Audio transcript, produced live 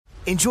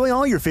Enjoy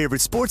all your favorite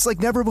sports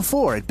like never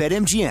before at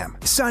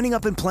BetMGM. Signing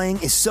up and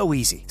playing is so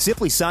easy.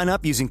 Simply sign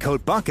up using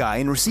code Buckeye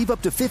and receive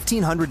up to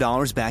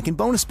 $1,500 back in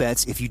bonus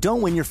bets if you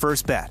don't win your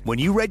first bet. When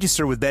you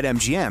register with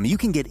BetMGM, you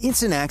can get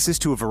instant access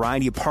to a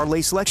variety of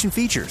parlay selection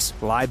features,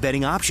 live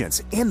betting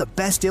options, and the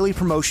best daily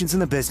promotions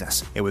in the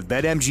business. And with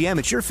BetMGM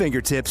at your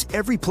fingertips,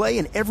 every play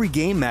and every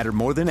game matter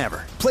more than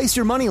ever. Place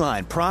your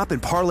moneyline, prop,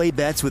 and parlay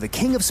bets with the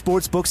king of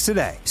sportsbooks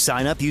today.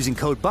 Sign up using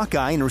code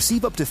Buckeye and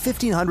receive up to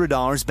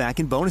 $1,500 back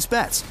in bonus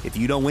bets if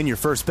you don't win your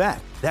first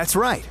bet. That's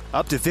right,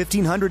 up to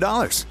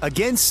 $1,500.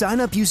 Again, sign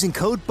up using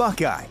code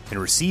Buckeye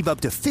and receive up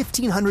to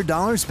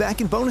 $1,500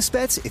 back in bonus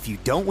bets if you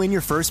don't win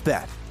your first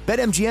bet.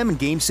 BetMGM and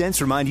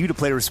GameSense remind you to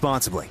play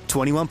responsibly.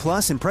 21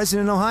 plus and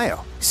present in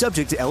Ohio.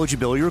 Subject to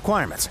eligibility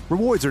requirements.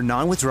 Rewards are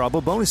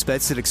non-withdrawable bonus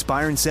bets that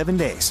expire in 7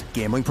 days.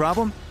 Gambling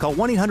problem? Call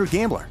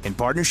 1-800-GAMBLER in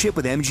partnership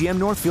with MGM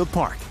Northfield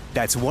Park.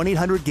 That's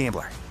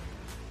 1-800-GAMBLER.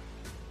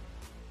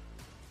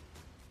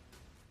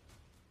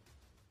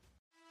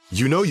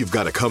 You know you've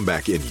got a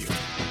comeback in you.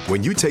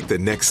 When you take the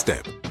next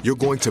step, you're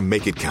going to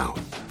make it count.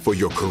 For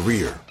your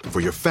career, for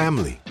your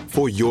family,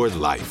 for your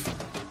life.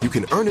 You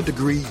can earn a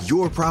degree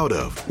you're proud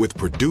of with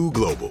Purdue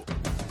Global.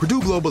 Purdue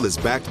Global is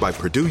backed by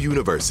Purdue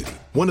University,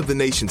 one of the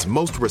nation's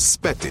most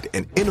respected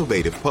and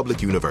innovative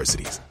public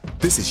universities.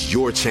 This is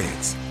your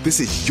chance. This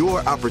is your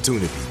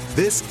opportunity.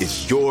 This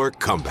is your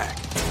comeback.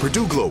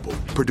 Purdue Global,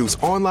 Purdue's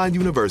online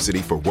university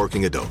for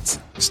working adults.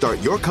 Start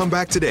your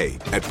comeback today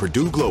at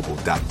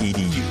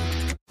purdueglobal.edu.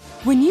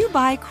 When you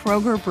buy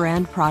Kroger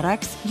brand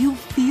products, you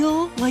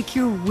feel like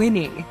you're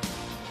winning.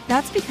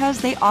 That's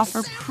because they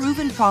offer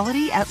proven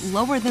quality at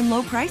lower than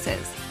low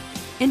prices.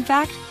 In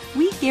fact,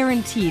 we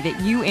guarantee that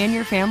you and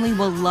your family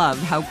will love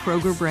how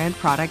Kroger brand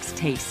products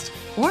taste,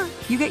 or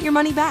you get your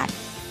money back.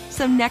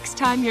 So next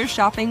time you're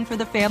shopping for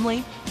the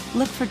family,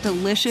 look for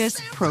delicious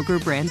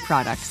Kroger brand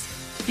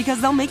products,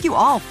 because they'll make you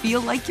all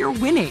feel like you're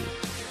winning.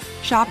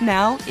 Shop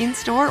now,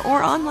 in-store,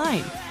 or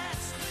online.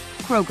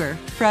 Kroger,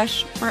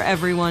 fresh for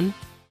everyone.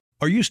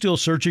 Are you still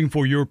searching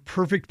for your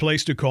perfect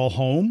place to call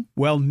home?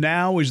 Well,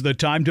 now is the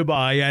time to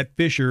buy at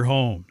Fisher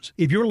Homes.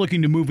 If you're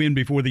looking to move in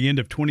before the end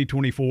of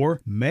 2024,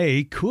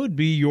 May could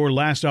be your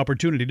last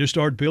opportunity to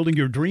start building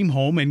your dream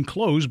home and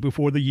close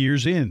before the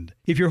year's end.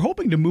 If you're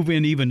hoping to move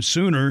in even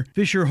sooner,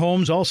 Fisher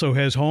Homes also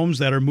has homes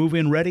that are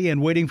move-in ready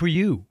and waiting for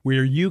you,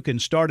 where you can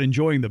start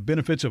enjoying the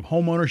benefits of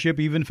homeownership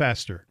even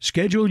faster.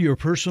 Schedule your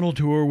personal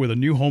tour with a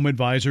new home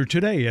advisor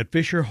today at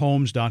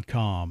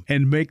FisherHomes.com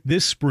and make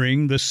this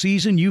spring the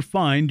season you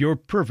find your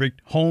perfect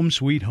home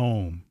sweet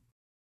home.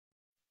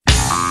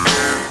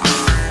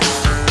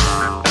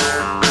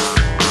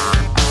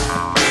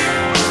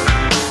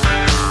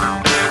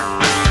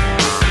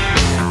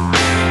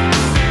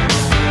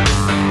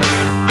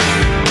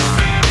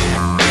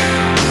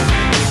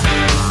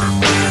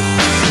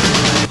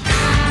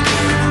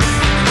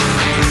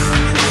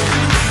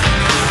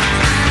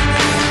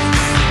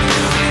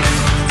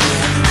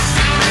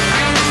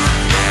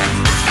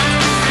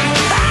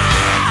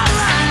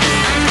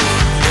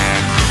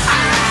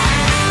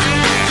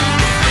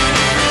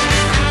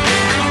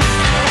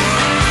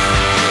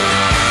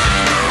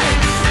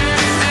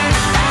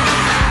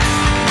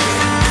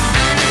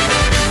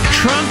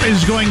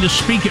 Is going to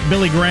speak at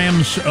Billy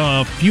Graham's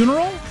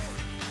funeral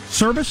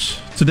service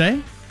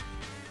today.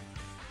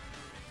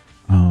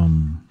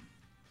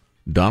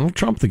 Donald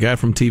Trump, the guy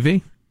from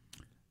TV?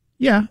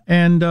 Yeah,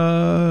 and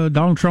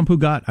Donald Trump, who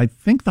got, I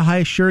think, the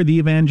highest share of the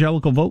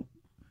evangelical vote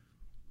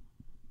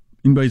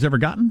anybody's ever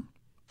gotten.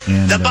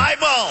 And, the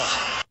Bible!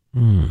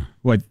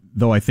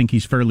 Though I think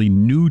he's fairly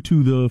new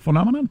to the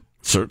phenomenon.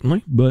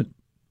 Certainly. But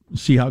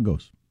see how it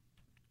goes.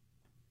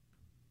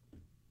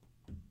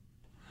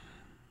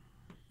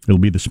 It'll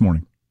be this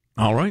morning.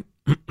 All right.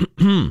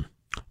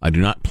 I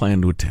do not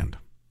plan to attend.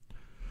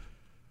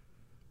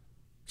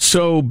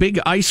 So, big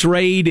ICE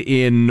raid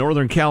in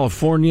Northern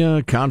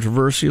California,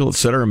 controversial,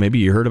 etc. Maybe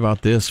you heard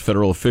about this.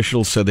 Federal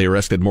officials said they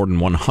arrested more than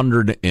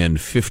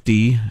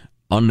 150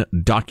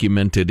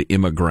 undocumented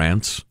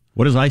immigrants.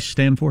 What does ICE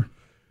stand for?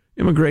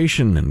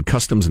 Immigration and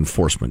Customs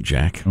Enforcement,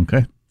 Jack.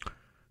 Okay.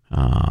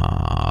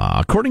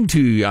 According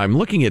to, I'm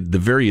looking at the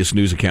various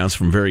news accounts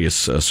from various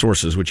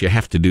sources, which you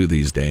have to do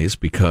these days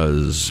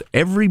because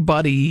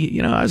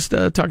everybody, I was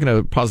talking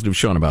to Positive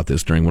Sean about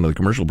this during one of the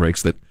commercial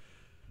breaks that,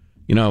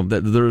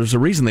 that there's a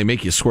reason they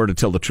make you swear to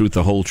tell the truth,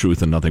 the whole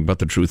truth, and nothing but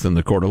the truth in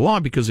the court of law,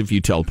 because if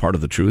you tell part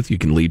of the truth, you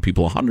can lead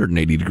people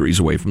 180 degrees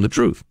away from the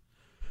truth.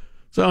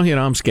 So,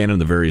 I'm scanning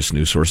the various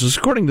news sources.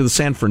 According to the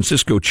San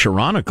Francisco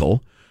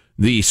Chronicle,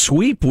 the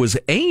sweep was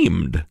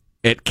aimed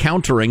at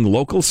countering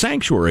local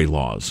sanctuary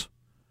laws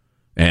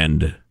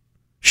and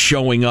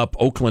showing up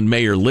Oakland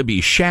Mayor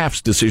Libby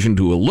Schaaf's decision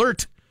to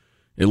alert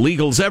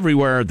illegals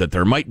everywhere that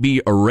there might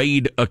be a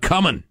raid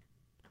a-coming.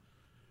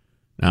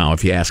 Now,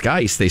 if you ask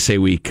ICE, they say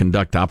we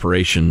conduct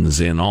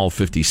operations in all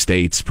 50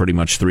 states pretty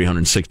much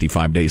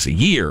 365 days a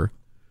year.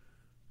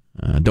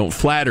 Don't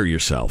flatter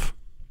yourself.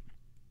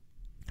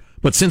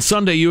 But since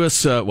Sunday,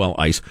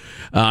 ICE,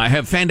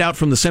 have fanned out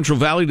from the Central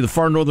Valley to the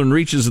far northern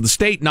reaches of the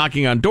state,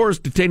 knocking on doors,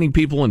 detaining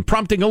people, and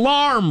prompting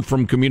alarm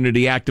from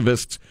community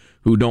activists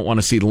who don't want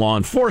to see the law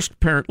enforced,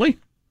 apparently.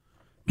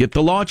 Get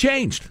the law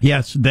changed.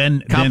 Yes,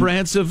 then...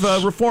 Comprehensive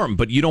reform.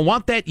 But you don't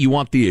want that. You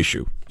want the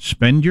issue.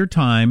 Spend your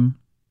time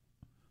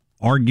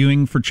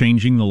arguing for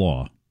changing the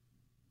law,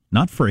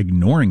 not for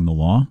ignoring the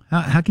law.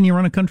 How can you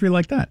run a country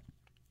like that?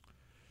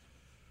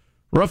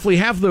 Roughly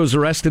half of those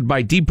arrested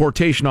by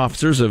deportation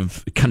officers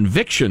have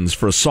convictions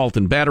for assault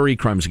and battery,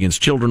 crimes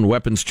against children,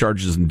 weapons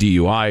charges, and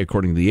DUI,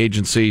 according to the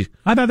agency.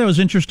 I thought that was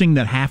interesting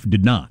that half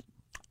did not.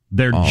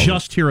 They're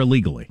just here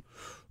illegally,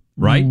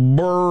 right?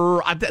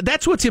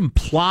 That's what's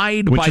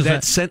implied by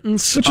that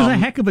sentence. Which is a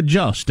heck of a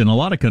just. In a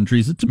lot of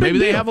countries, it's a big deal.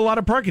 Maybe they have a lot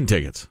of parking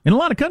tickets. In a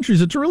lot of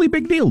countries, it's a really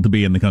big deal to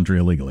be in the country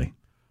illegally.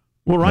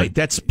 Well, right,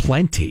 that's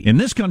plenty. In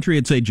this country,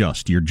 it's a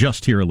just. You're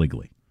just here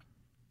illegally.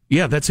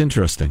 Yeah, that's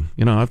interesting.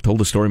 You know, I've told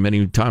the story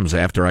many times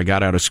after I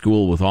got out of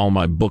school with all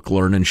my book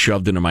learning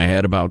shoved into my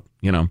head about,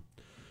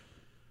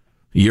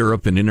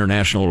 Europe and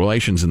international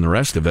relations and the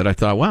rest of it. I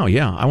thought, wow,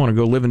 yeah, I want to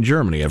go live in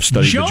Germany. I've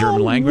studied the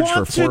German language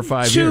for 4 or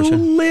 5 years. To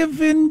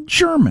live in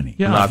Germany.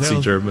 Yeah,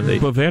 Nazi Germany.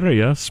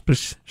 Bavaria,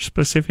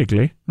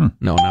 specifically. No,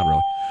 not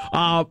really.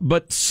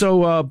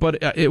 But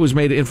it was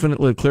made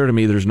infinitely clear to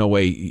me there's no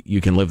way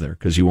you can live there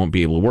because you won't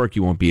be able to work,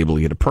 you won't be able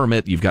to get a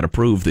permit, you've got to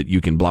prove that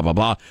you can blah, blah,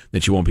 blah,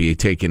 that you won't be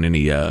taking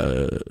any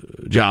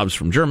jobs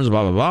from Germans,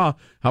 blah, blah, blah.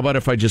 How about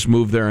if I just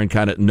move there and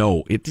kind of,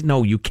 no,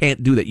 you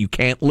can't do that. You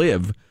can't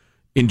live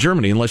in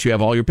Germany unless you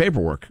have all your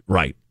paperwork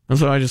right. And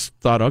so I just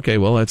thought, okay,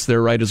 well, that's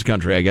their right as a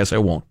country. I guess I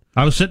won't.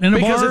 I was sitting in a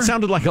bar. Because it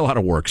sounded like a lot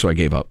of work, so I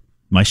gave up.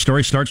 My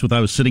story starts with I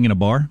was sitting in a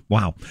bar.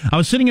 Wow. I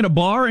was sitting in a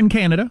bar in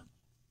Canada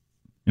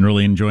and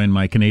really enjoying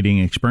my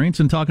Canadian experience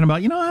and talking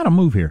about, I had to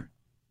move here.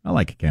 I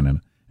like Canada.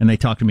 And they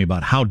talked to me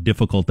about how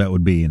difficult that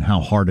would be and how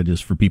hard it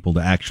is for people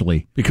to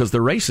actually... Because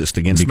they're racist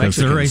against Mexicans.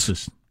 Because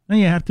they're racist. And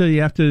you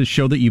have to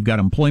show that you've got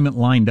employment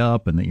lined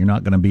up and that you're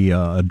not going to be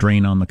a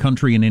drain on the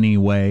country in any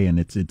way. And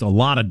it's a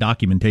lot of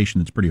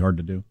documentation that's pretty hard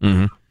to do.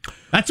 Mm-hmm.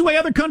 That's the way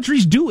other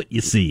countries do it, you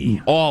see.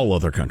 All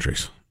other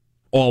countries.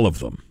 All of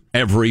them.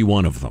 Every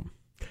one of them.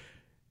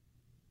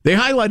 They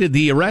highlighted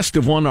the arrest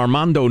of one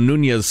Armando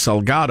Nunez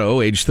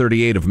Salgado, age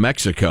 38, of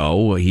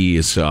Mexico. He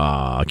has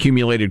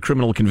accumulated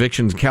criminal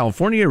convictions in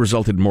California,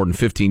 resulted in more than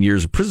 15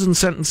 years of prison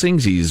sentencing.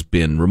 He's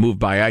been removed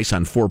by ICE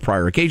on 4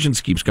 prior occasions,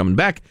 keeps coming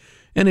back,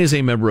 and is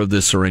a member of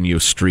the Sereno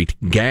Street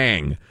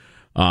gang.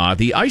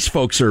 The ICE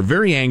folks are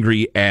very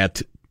angry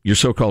at your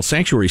so-called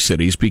sanctuary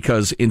cities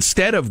because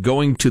instead of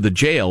going to the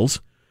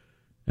jails,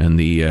 and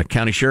the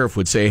county sheriff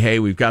would say, hey,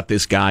 we've got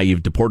this guy,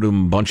 you've deported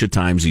him a bunch of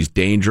times, he's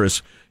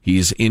dangerous,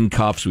 he's in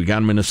cuffs, we got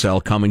him in a cell,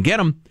 come and get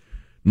him.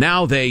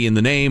 Now they, in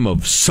the name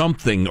of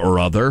something or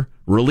other,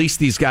 release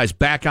these guys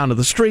back onto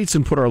the streets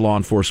and put our law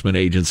enforcement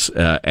agents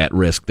at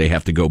risk. They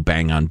have to go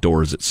bang on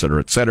doors, et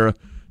cetera, to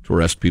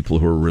arrest people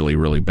who are really,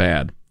 really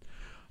bad.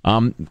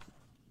 ICE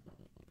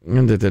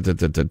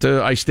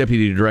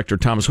Deputy Director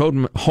Thomas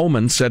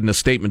Homan said in a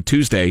statement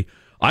Tuesday,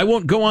 I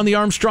won't go on the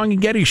Armstrong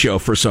and Getty show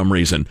for some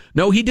reason.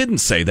 No, he didn't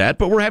say that,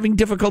 but we're having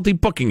difficulty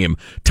booking him.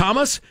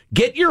 Thomas,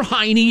 get your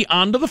hiney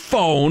onto the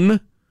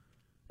phone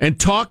and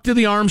talk to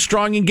the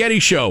Armstrong and Getty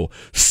show,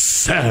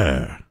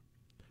 sir.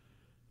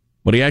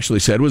 What he actually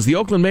said was the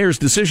Oakland mayor's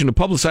decision to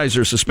publicize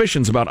their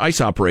suspicions about ICE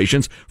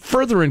operations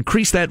further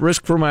increased that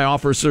risk for my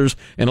officers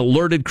and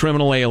alerted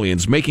criminal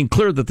aliens, making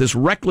clear that this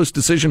reckless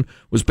decision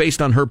was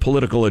based on her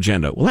political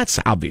agenda. Well, that's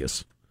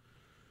obvious.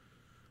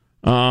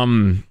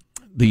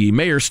 The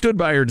mayor stood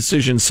by her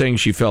decision, saying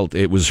she felt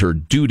it was her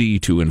duty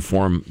to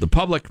inform the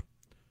public.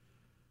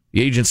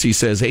 The agency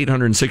says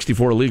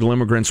 864 illegal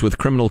immigrants with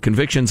criminal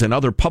convictions and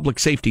other public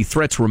safety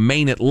threats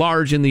remain at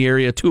large in the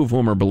area, 2 of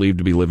whom are believed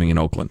to be living in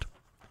Oakland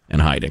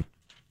and hiding.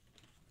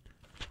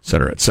 Et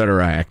cetera, et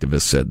cetera.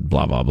 Activists said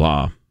blah, blah,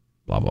 blah,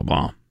 blah, blah,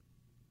 blah.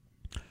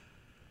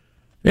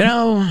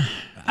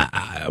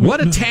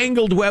 What a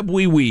tangled web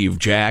we weave,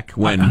 Jack,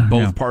 when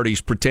both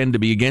parties pretend to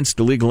be against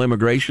illegal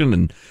immigration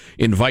and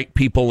invite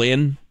people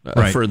in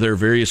for their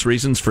various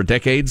reasons for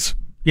decades.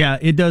 Yeah,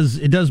 it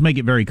does make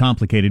it very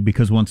complicated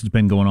because once it's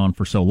been going on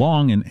for so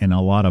long and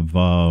a lot of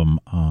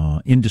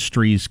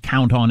industries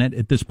count on it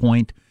at this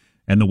point,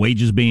 and the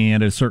wages being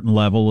at a certain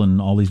level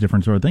and all these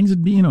different sort of things,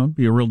 it'd be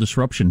a real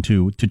disruption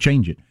to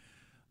change it.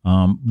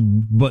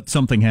 But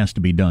something has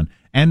to be done.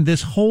 And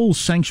this whole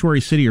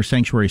sanctuary city or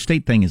sanctuary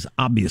state thing is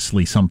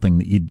obviously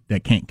something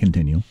that can't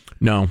continue.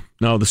 No,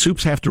 the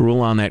soups have to rule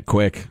on that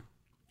quick.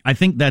 I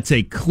think that's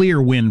a clear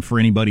win for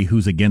anybody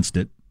who's against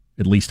it,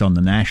 at least on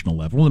the national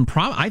level. And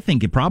I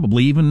think it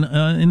probably even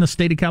in the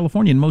state of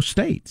California, in most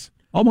states.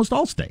 Almost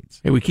all states.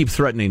 Hey, we keep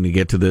threatening to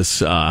get to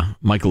this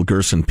Michael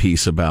Gerson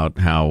piece about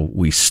how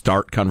we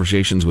start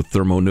conversations with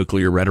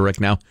thermonuclear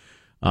rhetoric now.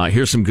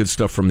 Here's some good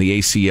stuff from the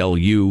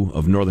ACLU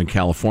of Northern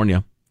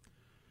California.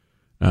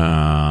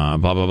 Blah,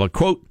 blah, blah.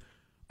 Quote,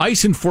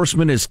 ICE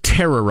enforcement is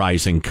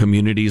terrorizing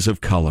communities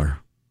of color.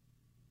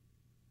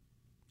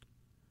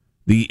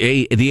 The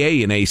A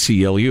in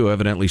ACLU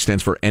evidently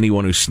stands for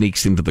anyone who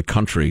sneaks into the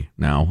country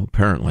now,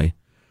 apparently.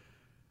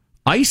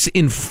 ICE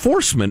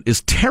enforcement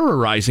is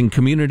terrorizing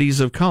communities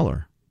of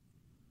color.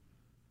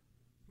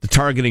 The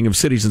targeting of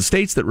cities and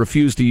states that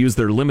refuse to use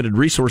their limited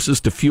resources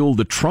to fuel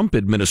the Trump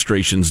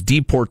administration's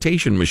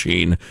deportation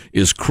machine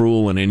is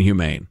cruel and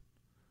inhumane.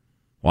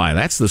 Why,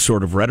 that's the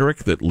sort of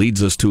rhetoric that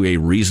leads us to a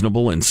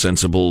reasonable and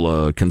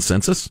sensible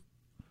consensus?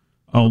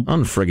 Oh,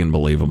 unfriggin'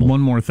 believable.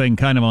 One more thing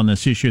kind of on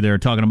this issue. They were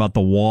talking about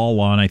the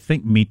wall on, I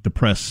think, Meet the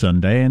Press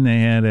Sunday, and they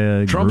had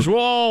a Trump's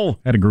wall.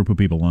 Had a group of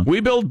people on. We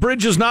build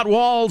bridges, not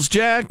walls,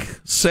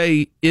 Jack,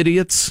 say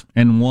idiots.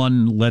 And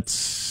one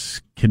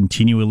let's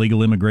continue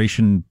illegal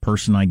immigration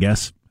person, I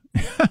guess.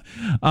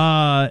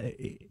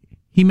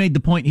 He made the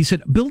point. He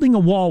said, building a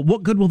wall,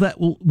 what good will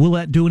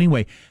that do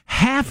anyway?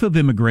 Half of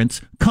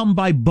immigrants come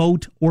by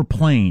boat or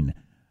plane.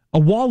 A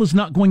wall is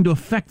not going to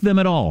affect them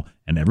at all.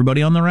 And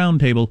everybody on the round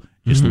table,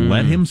 just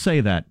let him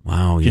say that.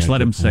 Wow. Just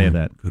let him say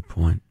that. Good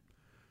point.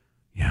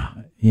 Yeah.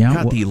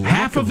 Yeah. Well,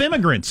 half of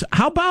immigrants.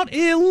 How about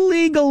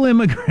illegal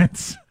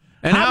immigrants?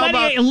 And how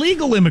many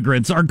illegal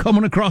immigrants are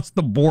coming across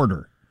the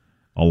border?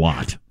 A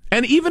lot.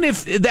 And even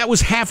if that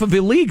was half of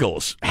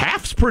illegals,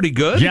 half's pretty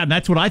good. Yeah,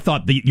 that's what I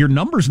thought. Your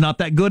number's not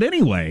that good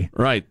anyway.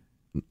 Right.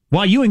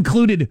 Well, you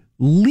included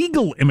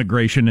legal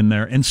immigration in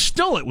there, and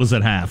still it was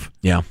at half.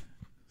 Yeah.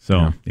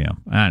 So, yeah,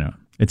 I don't know.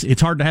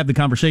 It's hard to have the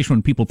conversation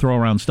when people throw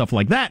around stuff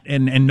like that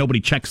and nobody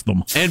checks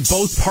them. And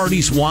both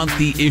parties want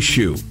the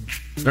issue.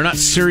 They're not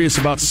serious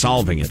about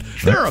solving it.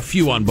 There are a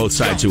few on both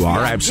sides who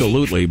are,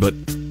 absolutely, but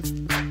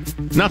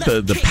not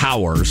the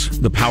powers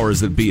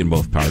that be in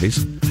both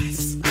parties.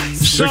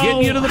 They're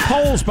getting you to the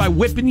polls by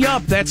whipping you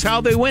up. That's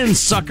how they win,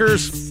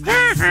 suckers. All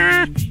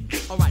right,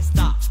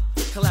 stop.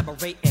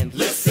 Collaborate and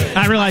listen.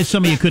 I realize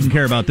some of you couldn't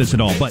care about this at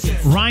all, but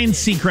Ryan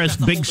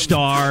Seacrest, big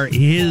star,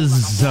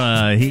 his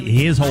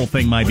whole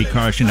thing might be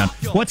crushing on.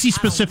 What's he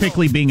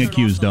specifically being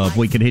accused of?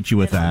 We could hit you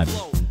with that.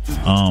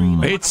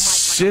 It's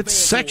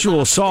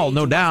sexual assault,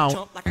 no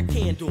doubt.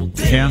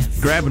 Yeah,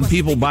 grabbing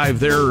people by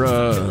their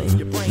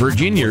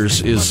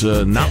Virginias is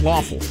not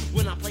lawful.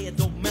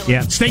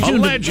 Yeah, stay tuned.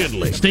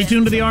 Allegedly. Stay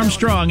tuned to the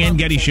Armstrong and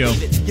Getty Show.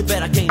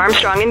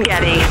 Armstrong and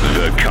Getty.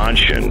 The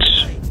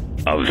conscience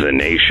of the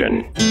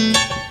nation.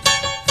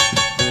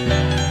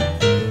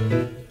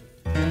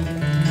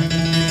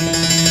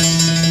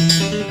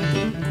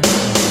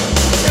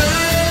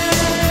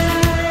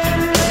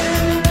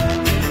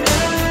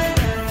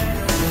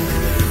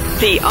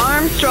 The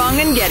Armstrong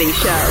and Getty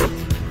Show.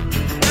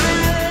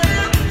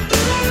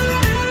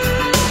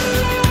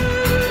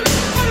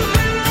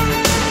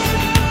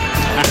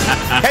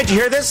 Hey, did you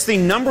hear this? The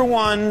number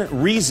one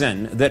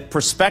reason that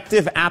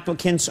prospective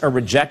applicants are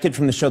rejected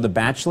from the show The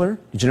Bachelor,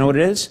 did you know what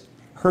it is?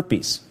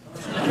 Herpes.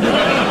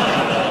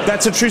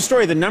 That's a true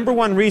story. The number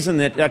one reason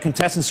that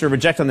contestants are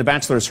rejected on The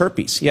Bachelor is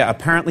herpes. Yeah,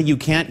 apparently you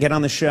can't get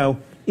on the show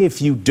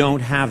if you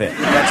don't have it.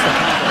 That's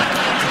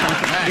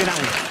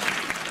the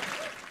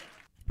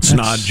It's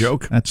not a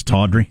joke. That's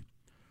tawdry.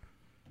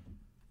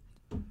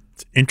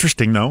 It's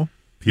interesting, though.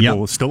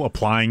 People still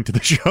applying to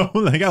the show.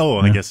 Like,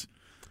 I guess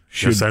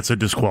that's a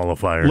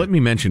disqualifier. Let me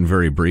mention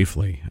very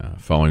briefly,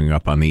 following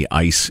up on the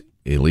ICE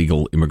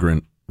illegal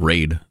immigrant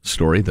raid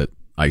story, that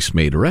ICE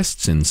made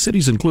arrests in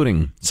cities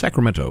including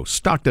Sacramento,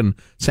 Stockton,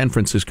 San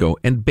Francisco,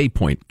 and Bay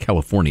Point,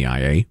 California,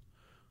 IA.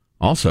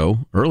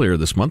 Also, earlier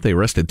this month, they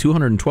arrested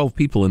 212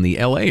 people in the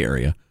LA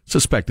area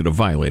suspected of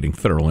violating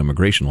federal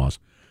immigration laws.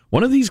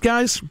 One of these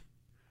guys,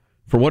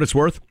 for what it's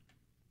worth,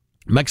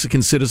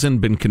 Mexican citizen,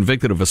 been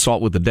convicted of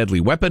assault with a deadly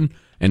weapon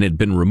and had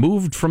been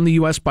removed from the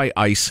U.S. by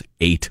ICE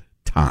 8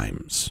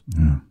 times.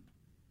 Yeah.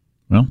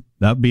 Well,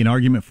 that would be an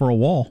argument for a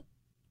wall.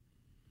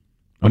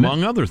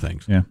 Among other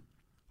things. Yeah.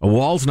 A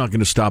wall's not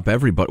going to stop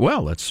everybody.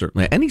 Well, that's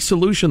certainly any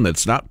solution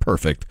that's not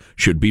perfect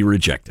should be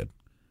rejected.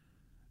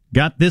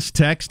 Got this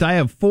text. I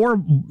have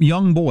 4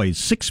 young boys,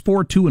 6,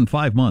 4, 2, and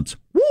 5 months.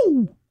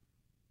 Woo!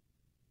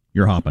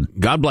 You're hopping.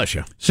 God bless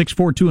you. 6,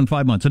 4, 2, and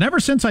 5 months. And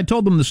ever since I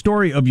told them the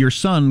story of your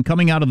son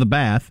coming out of the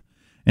bath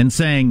and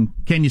saying,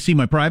 "Can you see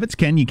my privates?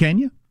 Can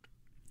you?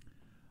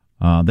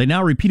 They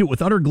now repeat it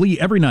with utter glee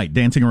every night,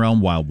 dancing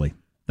around wildly.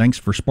 Thanks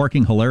for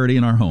sparking hilarity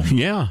in our home.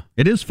 Yeah.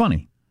 It is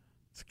funny.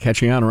 It's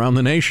catching on around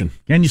the nation.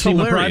 Can you see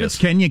my privates?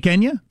 Can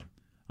you?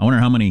 I wonder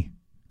how many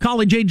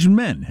college-aged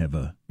men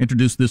have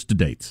introduced this to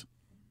dates.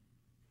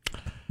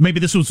 Maybe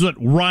this was what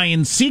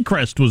Ryan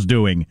Seacrest was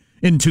doing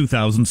in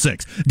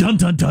 2006. Dun,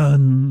 dun,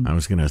 dun. I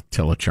was going to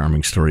tell a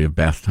charming story of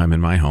bath time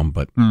in my home,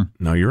 but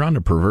no, you're on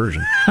to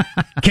perversion.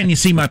 Can you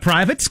see my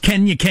privates?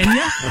 Can you? Can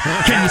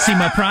you see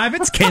my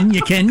privates? Can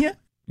you?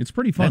 It's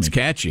pretty funny. That's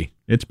catchy.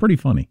 It's pretty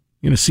funny.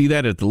 You're going to see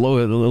that at the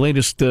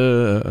latest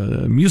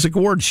music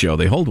awards show.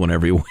 They hold one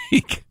every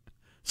week.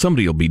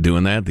 Somebody will be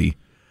doing that. The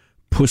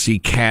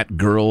Pussycat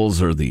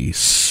Girls or the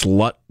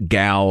Slut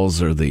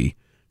Gals or the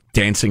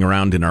Dancing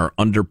Around in Our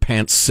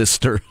Underpants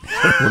Sister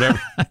or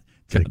whatever.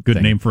 It's a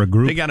good name for a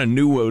group. They got a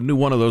new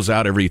one of those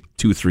out every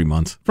 2-3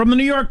 months. From the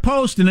New York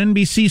Post, an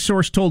NBC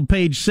source told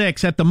Page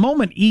Six, at the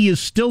moment, E! is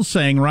still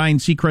saying Ryan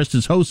Seacrest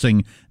is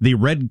hosting the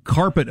red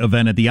carpet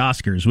event at the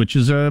Oscars, which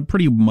is a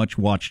pretty much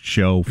watched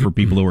show for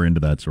people who are into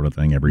that sort of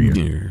thing every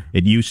year. Yeah.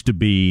 It used to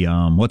be,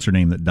 what's her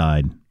name that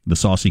died? The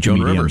saucy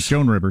comedian.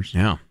 Joan Rivers.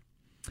 Yeah.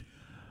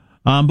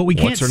 But we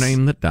can't. What's her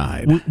name that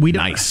died? We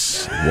don't.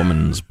 Nice.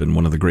 Woman's been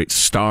one of the great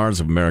stars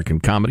of American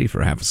comedy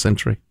for half a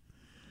century.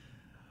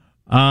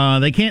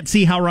 They can't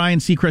see how Ryan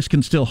Seacrest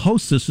can still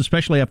host this,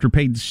 especially after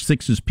Page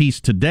Six's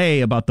piece today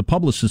about the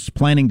publicists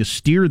planning to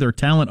steer their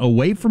talent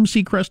away from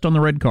Seacrest on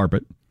the red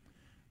carpet.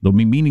 There'll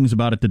be meetings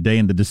about it today,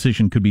 and the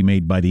decision could be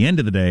made by the end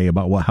of the day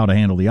about how to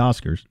handle the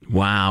Oscars.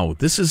 Wow,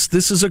 this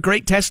is a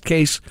great test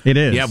case. It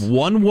is. You have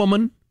one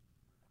woman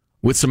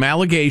with some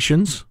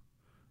allegations.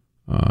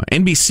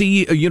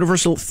 NBC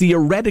Universal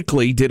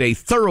theoretically did a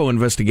thorough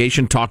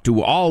investigation, talked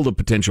to all the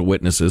potential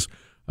witnesses.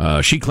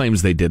 She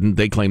claims they didn't.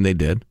 They claim they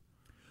did.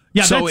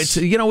 Yeah, so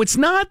it's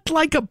not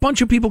like a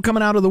bunch of people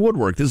coming out of the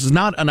woodwork. This is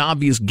not an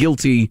obvious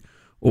guilty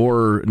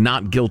or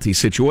not guilty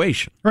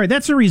situation. All right,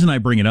 that's the reason I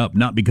bring it up,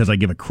 not because I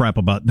give a crap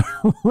about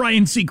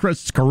Ryan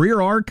Seacrest's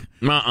career arc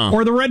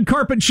or the red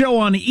carpet show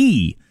on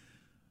E!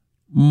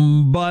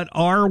 But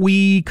are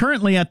we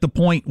currently at the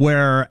point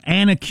where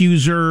an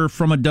accuser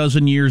from a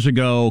dozen years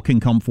ago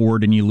can come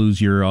forward and you lose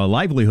your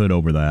livelihood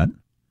over that?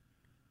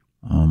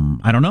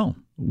 I don't know.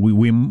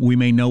 We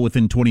may know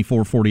within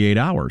 24, 48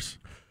 hours.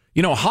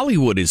 You know,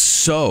 Hollywood is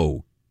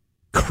so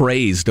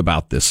crazed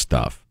about this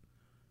stuff,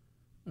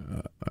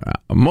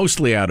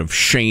 mostly out of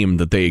shame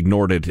that they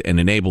ignored it and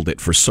enabled it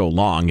for so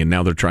long, and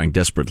now they're trying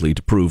desperately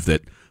to prove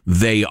that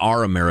they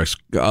are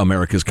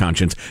America's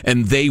conscience,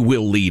 and they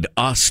will lead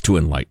us to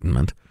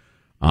enlightenment.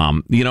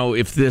 You know,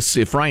 if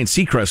Ryan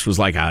Seacrest was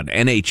like an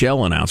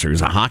NHL announcer, he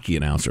was a hockey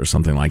announcer or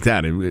something like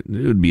that, it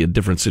would be a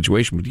different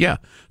situation. But yeah,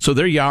 so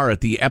there you are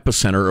at the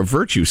epicenter of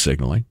virtue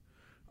signaling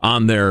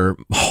on their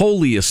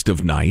holiest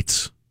of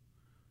nights.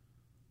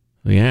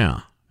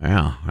 Yeah,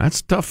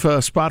 that's a tough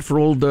spot for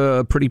old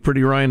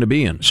pretty Ryan to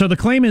be in. So the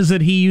claim is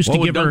that he used to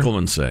give her... What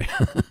would Dunkelman say?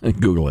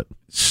 Google it.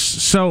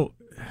 So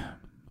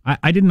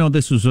I didn't know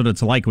this was what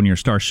it's like when you're a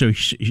star. So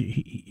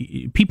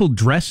people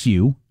dress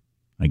you,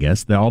 I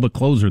guess. All the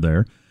clothes are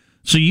there.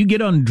 So you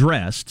get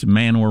undressed,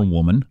 man or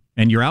woman,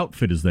 and your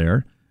outfit is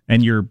there,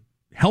 and your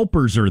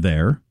helpers are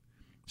there.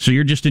 So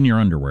you're just in your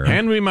underwear.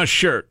 Hand me my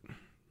shirt.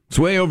 It's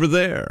way over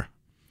there.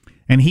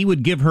 And he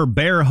would give her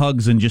bear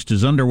hugs in just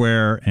his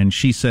underwear, and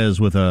she says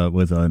with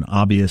an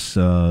obvious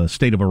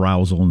state of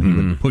arousal, and he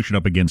would push it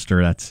up against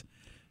her. That's,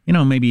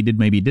 maybe he did,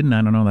 maybe he didn't.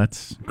 I don't know.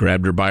 That's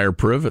grabbed her by her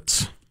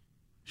privets.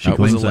 That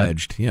was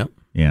alleged. Yep.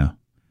 Yeah.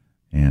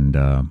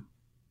 And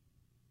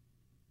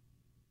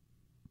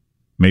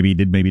maybe he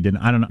did, maybe he didn't.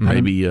 I don't know.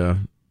 Maybe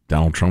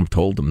Donald Trump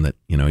told them that,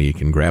 you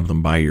can grab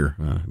them by your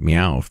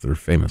meow if they're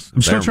famous.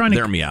 I'm still trying to...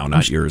 Their meow,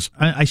 not yours.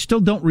 I still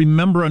don't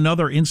remember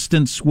another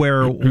instance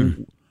where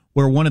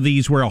one of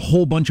these, where a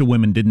whole bunch of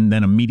women didn't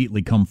then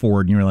immediately come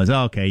forward and you realize,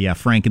 oh, okay, yeah,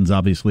 Franken's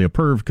obviously a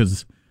perv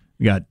because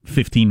we got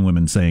 15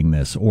 women saying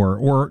this,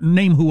 or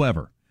name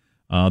whoever.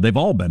 They've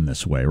all been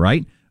this way,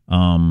 right?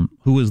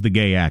 Who is the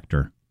gay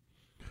actor?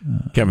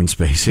 Kevin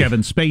Spacey.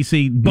 Kevin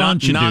Spacey,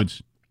 bunch of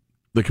dudes.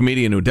 The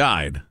comedian who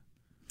died,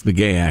 the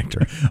gay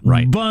actor.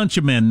 Right. Bunch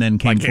of men then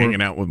came forward.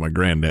 Hanging out with my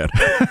granddad.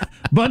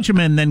 Bunch of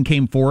men then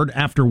came forward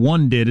after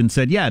one did and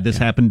said, yeah, this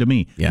happened to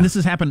me. Yeah. And this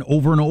has happened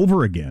over and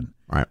over again.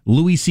 Right.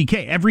 Louis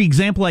C.K. Every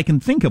example I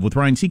can think of with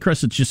Ryan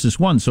Seacrest, it's just this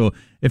one. So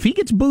if he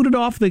gets booted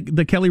off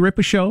the Kelly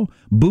Ripa show,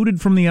 booted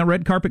from the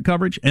red carpet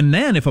coverage, and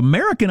then if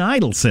American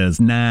Idol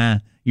says, nah,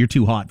 you're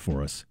too hot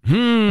for us,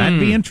 that'd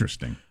be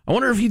interesting. I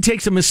wonder if he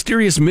takes a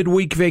mysterious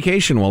midweek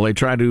vacation while they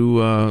try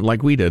to,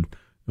 like we did,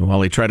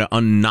 while they try to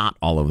unknot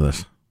all of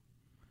this.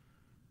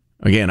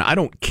 Again, I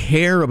don't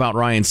care about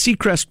Ryan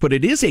Seacrest, but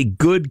it is a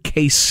good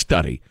case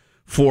study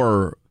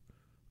for...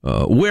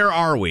 where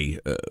are we?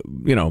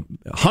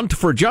 Hunt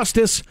for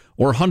justice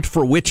or hunt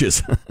for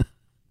witches?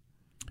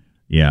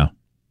 Yeah.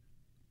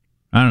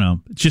 I don't know.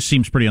 It just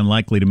seems pretty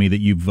unlikely to me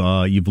that you've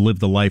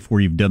lived a life where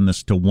you've done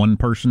this to one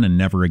person and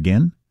never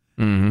again.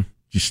 Mm-hmm.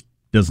 Just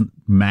doesn't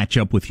match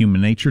up with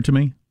human nature to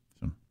me.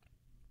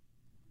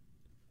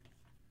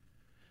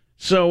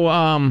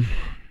 So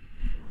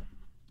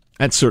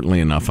that's certainly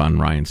enough on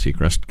Ryan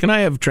Seacrest. Can I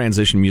have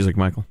transition music,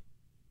 Michael?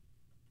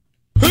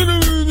 Here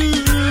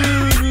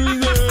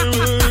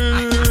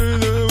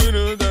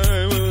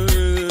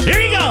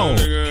you go!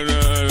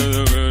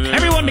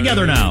 Everyone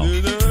together now.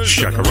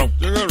 Chacarone.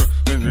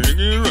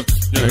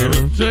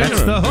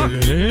 That's the hook.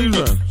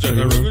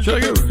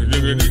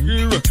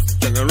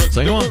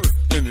 Sing along.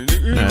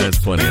 That's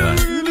plenty of that.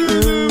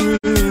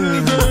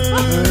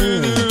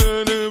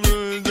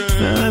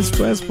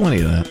 That's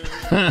plenty of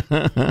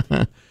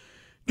that.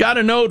 Got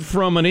a note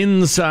from an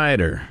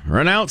insider or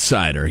an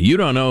outsider. You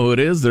don't know who it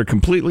is. They're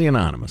completely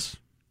anonymous.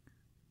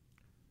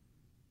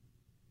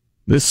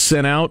 This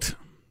sent out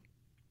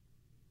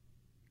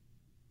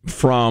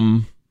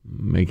from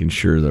making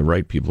sure the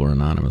right people are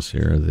anonymous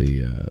here.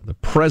 The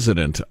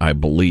president, I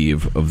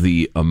believe, of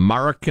the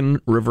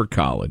American River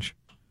College,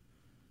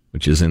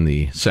 which is in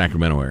the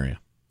Sacramento area.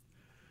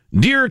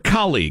 Dear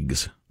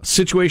colleagues, a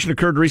situation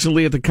occurred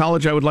recently at the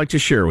college I would like to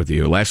share with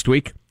you. Last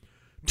week,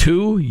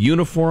 2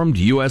 uniformed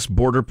U.S.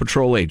 Border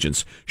Patrol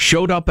agents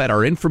showed up at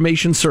our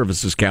information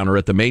services counter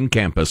at the main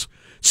campus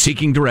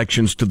seeking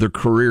directions to the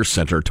Career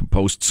Center to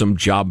post some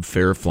job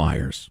fair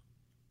flyers.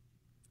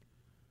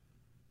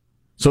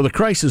 So the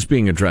crisis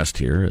being addressed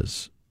here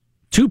is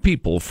 2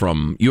 people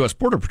from U.S.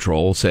 Border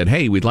Patrol said,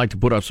 hey, we'd like to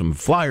put up some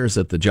flyers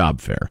at the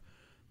job fair.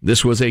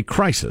 This was a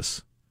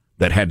crisis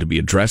that had to be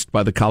addressed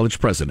by the college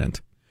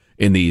president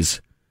in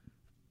these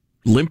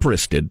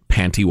limp-wristed,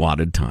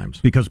 panty-wadded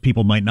times. Because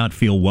people might not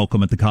feel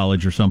welcome at the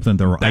college or something.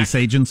 There were ICE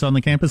agents on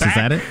the campus, is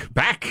that it?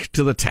 Back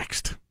to the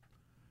text.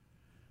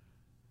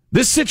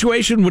 This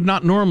situation would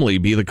not normally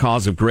be the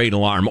cause of great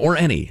alarm, or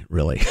any,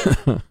 really.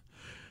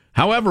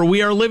 However,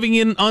 we are living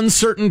in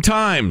uncertain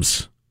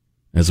times,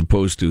 as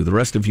opposed to the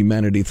rest of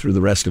humanity through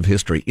the rest of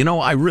history. You know,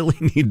 I really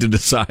need to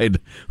decide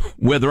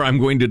whether I'm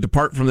going to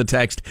depart from the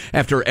text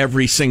after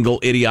every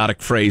single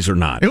idiotic phrase or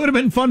not. It would have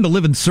been fun to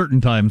live in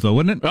certain times, though,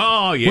 wouldn't it?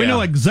 Oh, yeah. We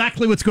know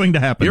exactly what's going to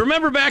happen. You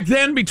remember back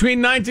then,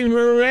 between 19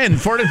 and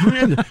 40,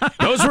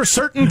 those were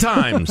certain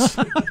times.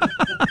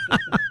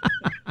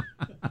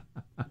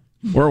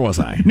 Where was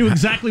I? Knew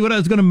exactly what I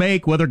was going to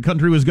make, whether a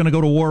country was going to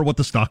go to war, what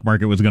the stock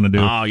market was going to do.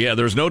 Oh, yeah,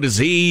 there's no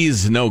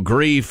disease, no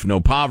grief, no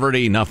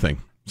poverty,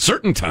 nothing.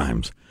 Certain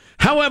times.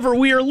 However,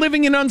 we are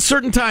living in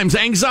uncertain times.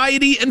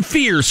 Anxiety and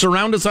fear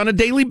surround us on a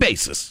daily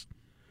basis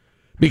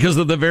because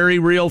of the very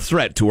real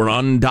threat to our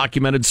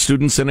undocumented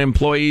students and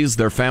employees,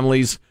 their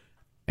families,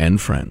 and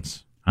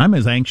friends. I'm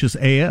as anxious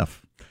AF.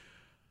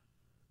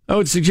 I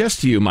would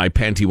suggest to you, my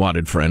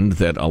panty-wadded friend,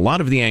 that a lot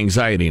of the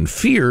anxiety and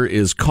fear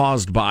is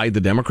caused by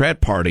the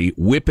Democrat Party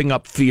whipping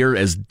up fear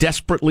as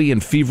desperately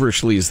and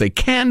feverishly as they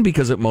can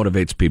because it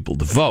motivates people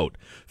to vote.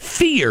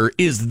 Fear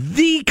is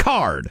the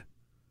card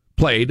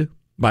played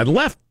by the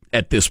left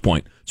at this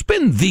point. It's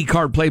been the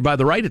card played by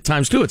the right at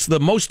times, too. It's the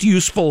most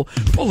useful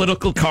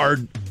political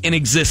card in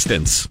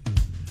existence.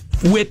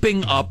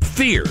 Whipping up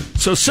fear.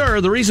 So,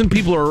 sir, the reason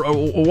people are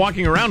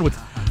walking around with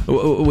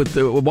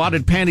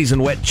wadded panties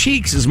and wet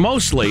cheeks is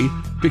mostly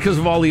because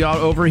of all the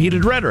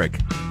overheated rhetoric.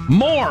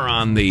 More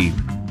on the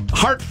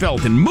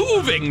heartfelt and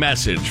moving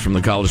message from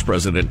the college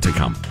president to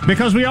come.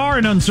 Because we are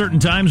in uncertain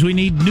times, we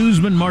need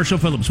newsman Marshall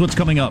Phillips. What's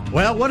coming up?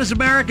 Well, what is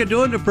America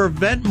doing to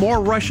prevent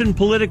more Russian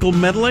political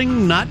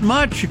meddling? Not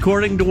much,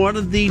 according to one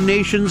of the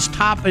nation's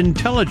top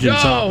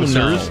intelligence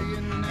officers. No.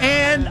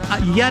 And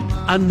yet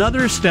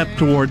another step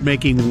toward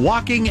making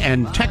walking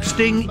and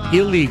texting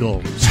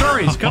illegal.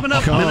 Stories coming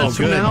up minutes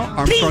from now.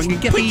 Armstrong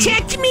and Getty.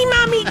 Protect me,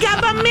 mommy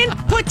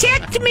government.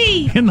 Protect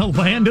me. In the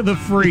land of the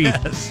free.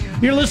 Yes.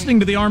 You're listening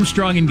to the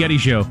Armstrong and Getty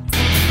Show.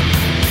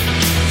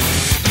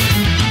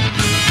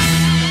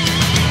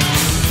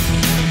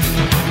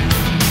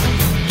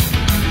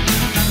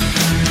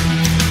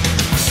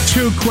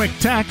 Two quick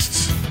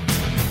texts.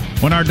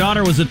 When our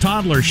daughter was a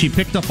toddler, she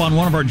picked up on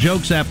one of our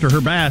jokes after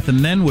her bath and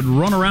then would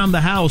run around the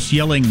house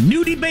yelling,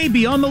 "Nudie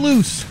baby on the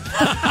loose."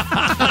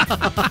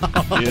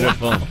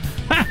 Beautiful.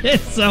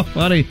 It's so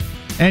funny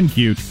and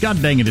cute.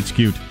 God dang it, it's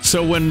cute.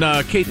 So when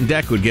Kate and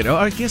Deck would get,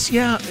 I guess,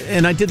 yeah,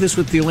 and I did this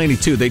with Delaney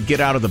too, they'd get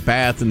out of the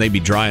bath and they'd be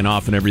drying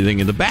off and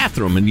everything in the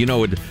bathroom. And,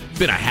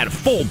 I had a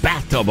full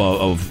bathtub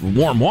of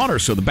warm water,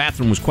 so the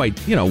bathroom was quite,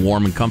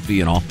 warm and comfy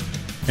and all.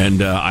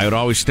 And I would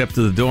always step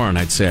to the door and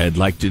I'd say, I'd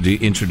like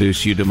to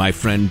introduce you to my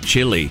friend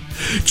Chili.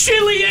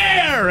 Chili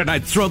air! And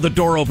I'd throw the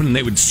door open and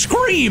they would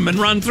scream and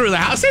run through the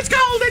house. It's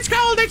cold, it's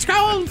cold, it's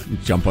cold!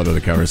 Jump under the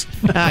covers.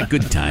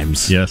 Good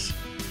times. Yes.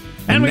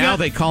 And now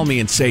they call me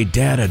and say,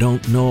 Dad, I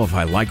don't know if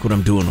I like what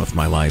I'm doing with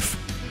my life.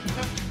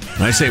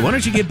 And I say, why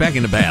don't you get back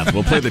in the bath?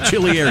 We'll play the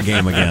Chili air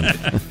game again.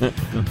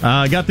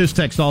 I got this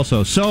text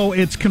also. So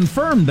it's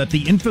confirmed that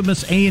the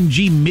infamous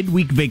A&G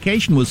midweek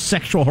vacation was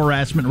sexual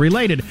harassment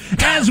related.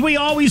 As we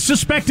always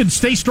suspected.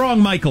 Stay strong,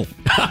 Michael.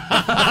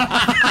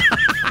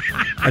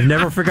 I've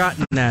never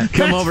forgotten that.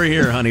 Come over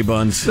here, honey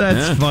buns.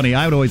 That's funny.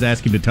 I would always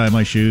ask him to tie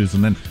my shoes,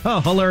 and then,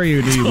 hilarity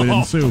would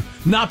ensue.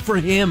 Not for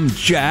him,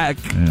 Jack.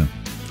 Yeah.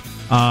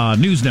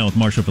 News now with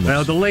Marshall Phillips.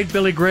 Well, the late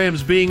Billy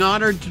Graham's being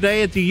honored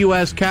today at the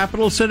U.S.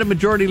 Capitol. Senate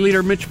Majority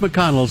Leader Mitch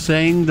McConnell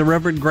saying the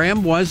Reverend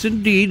Graham was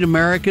indeed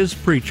America's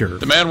preacher.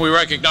 The man we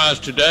recognize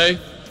today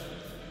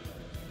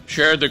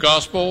shared the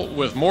gospel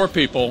with more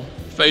people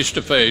face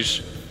to face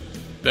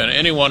than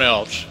anyone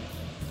else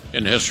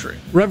in history.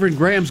 Reverend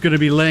Graham's going to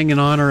be laying in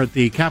honor at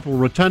the Capitol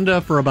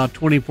Rotunda for about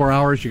 24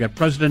 hours. You got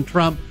President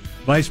Trump,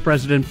 Vice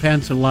President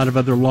Pence, and a lot of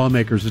other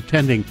lawmakers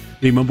attending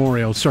the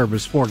memorial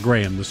service for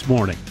Graham this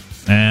morning.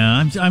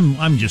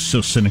 I'm just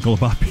so cynical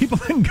about people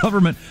in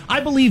government.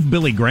 I believe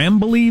Billy Graham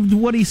believed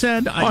what he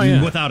said,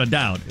 without a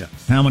doubt. Yeah.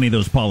 How many of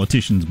those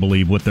politicians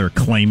believe what they're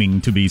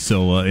claiming to be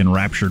so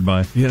enraptured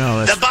by?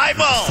 That's the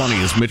Bible.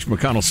 Funny, as Mitch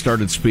McConnell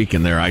started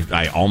speaking there,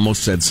 I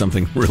almost said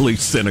something really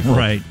cynical.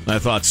 Right. I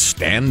thought,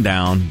 stand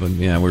down, but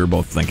we were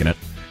both thinking it.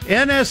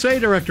 NSA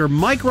Director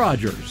Mike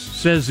Rogers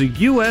says the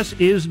U.S.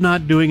 is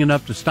not doing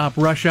enough to stop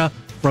Russia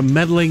from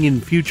meddling in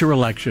future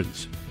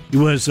elections. He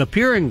was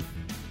appearing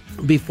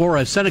before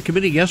a Senate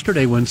committee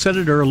yesterday when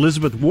Senator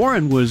Elizabeth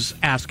Warren was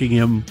asking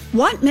him,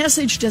 what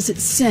message does it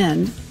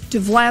send to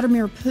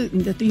Vladimir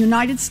Putin that the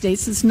United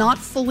States has not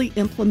fully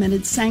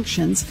implemented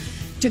sanctions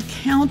to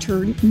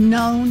counter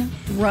known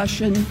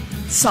Russian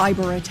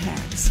cyber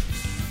attacks?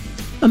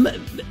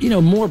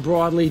 More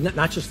broadly,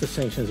 not just the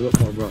sanctions, but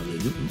more broadly.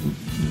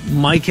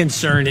 My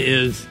concern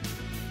is,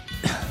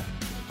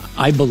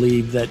 I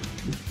believe that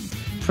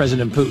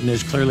President Putin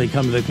has clearly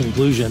come to the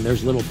conclusion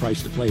there's little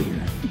price to play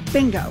here.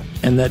 Bingo.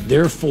 And that,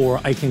 therefore,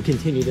 I can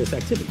continue this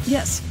activity.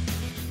 Yes.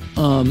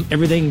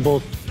 Everything,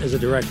 both as a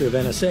director of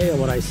NSA and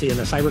what I see in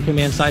the Cyber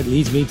Command side,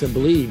 leads me to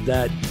believe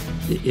that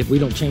if we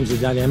don't change the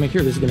dynamic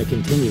here, this is going to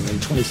continue.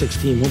 And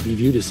 2016 won't be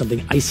viewed as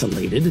something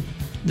isolated.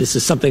 This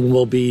is something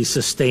will be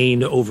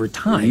sustained over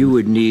time. You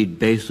would need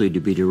basically to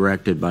be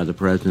directed by the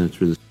president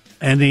through the...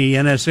 And the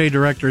NSA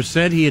director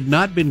said he had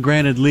not been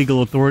granted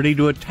legal authority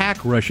to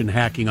attack Russian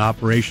hacking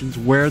operations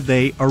where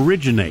they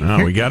originate.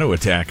 Oh, we got to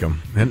attack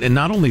them. And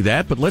not only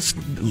that, but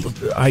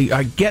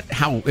I get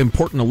how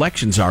important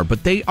elections are,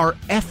 but they are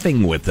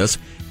effing with us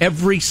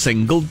every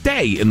single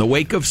day in the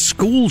wake of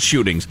school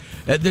shootings,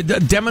 the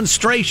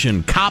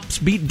demonstration, cops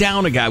beat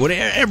down a guy,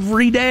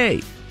 every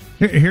day.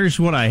 Here's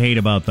what I hate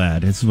about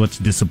that. It's what's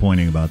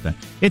disappointing about that.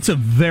 It's a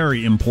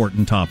very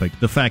important topic.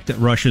 The fact that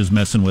Russia's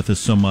messing with us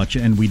so much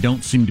and we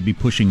don't seem to be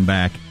pushing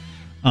back.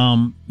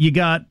 You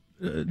got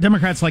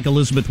Democrats like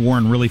Elizabeth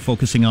Warren really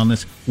focusing on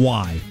this.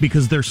 Why?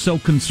 Because they're so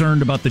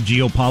concerned about the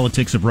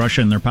geopolitics of Russia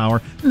and their power?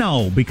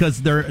 No,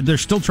 because they're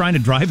still trying to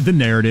drive the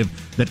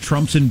narrative that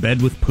Trump's in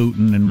bed with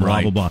Putin and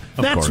blah, blah, blah.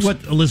 That's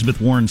what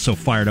Elizabeth Warren's so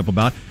fired up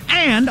about.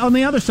 And on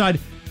the other side,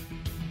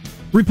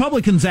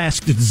 Republicans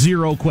asked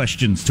 0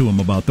 questions to him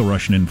about the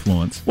Russian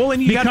influence. Well,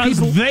 and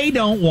because they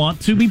don't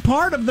want to be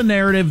part of the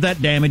narrative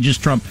that damages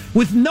Trump,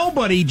 with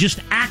nobody just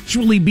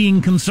actually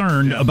being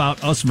concerned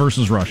about us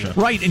versus Russia.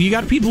 Right, and you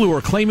got people who are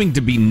claiming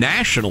to be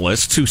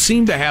nationalists who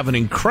seem to have an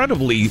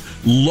incredibly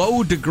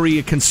low degree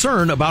of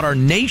concern about our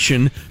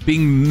nation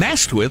being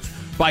messed with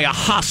by a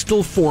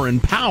hostile foreign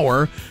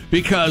power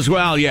because,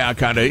 well, yeah,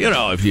 kind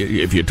of,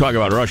 if you talk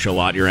about Russia a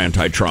lot, you're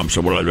anti-Trump,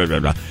 so blah, blah, blah,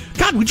 blah.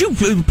 God, would you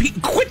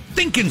quit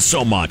thinking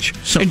so much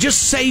and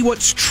just say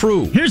what's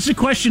true? Here's the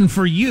question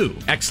for you.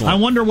 Excellent. I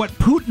wonder what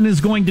Putin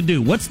is going to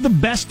do. What's the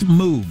best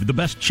move, the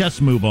best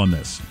chess move on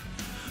this?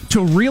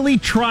 To really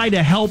try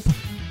to help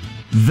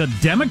the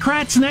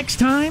Democrats next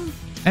time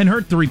and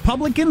hurt the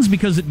Republicans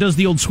because it does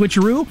the old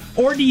switcheroo?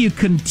 Or do you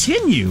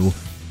continue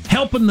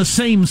helping the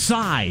same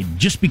side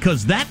just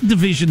because that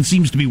division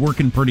seems to be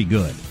working pretty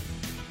good?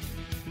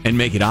 And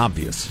make it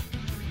obvious.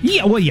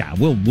 Yeah, well, yeah,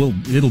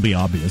 it'll be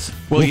obvious.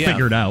 We'll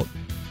figure it out.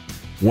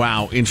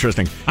 Wow,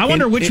 interesting. I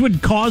wonder which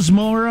would cause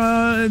more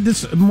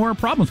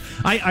problems.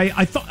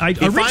 I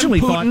originally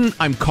thought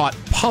I'm caught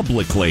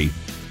publicly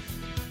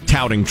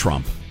touting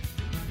Trump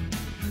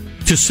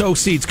to sow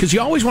seeds because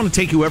you always want to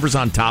take whoever's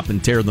on top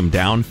and tear them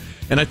down.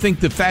 And I think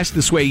the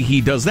fastest way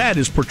he does that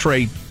is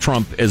portray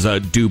Trump as a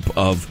dupe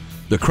of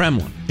the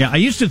Kremlin. Yeah, I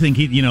used to think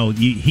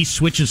he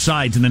switches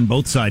sides and then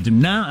both sides.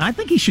 And now I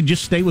think he should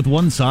just stay with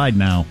one side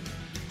now,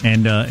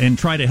 and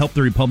try to help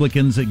the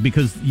Republicans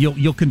because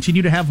you'll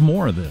continue to have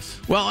more of this.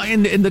 Well,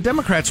 and the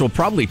Democrats will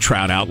probably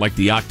trout out like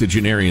the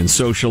octogenarian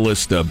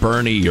socialist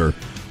Bernie or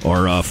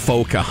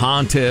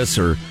Pocahontas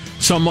or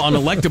some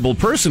unelectable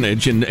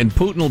personage, and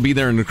Putin will be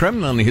there in the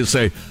Kremlin and he'll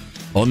say,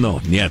 "Oh no,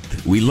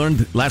 niet. We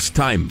learned last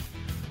time.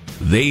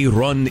 They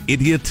run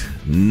idiot,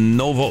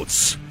 no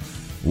votes.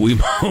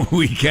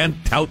 We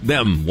can't tout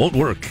them. Won't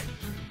work."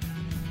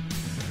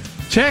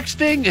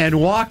 Texting and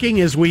walking,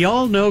 as we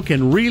all know,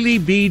 can really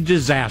be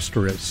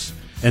disastrous.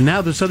 And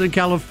now the Southern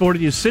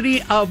California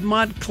city of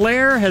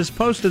Montclair has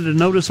posted a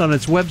notice on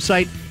its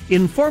website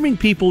informing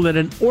people that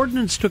an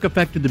ordinance took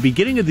effect at the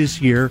beginning of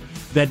this year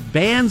that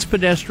bans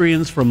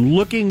pedestrians from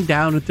looking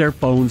down at their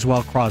phones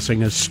while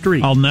crossing a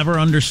street. I'll never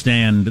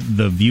understand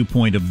the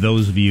viewpoint of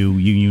those of you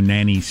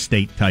nanny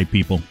state type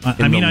people.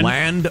 In the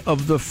land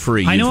of the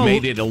free, you've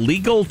made it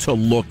illegal to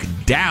look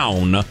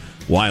down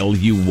while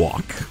you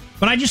walk.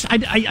 But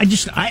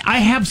I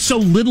have so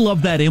little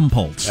of that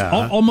impulse,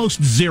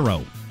 almost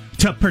zero,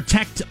 to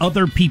protect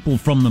other people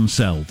from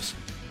themselves.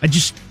 I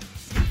just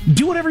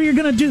do whatever you're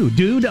going to do,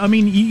 dude. I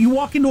mean, you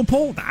walk into a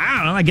pole, I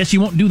don't know, I guess you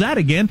won't do that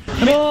again.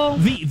 I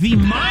mean, the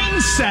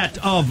mindset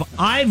of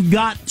I've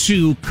got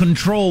to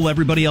control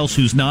everybody else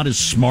who's not as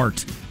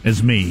smart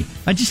as me.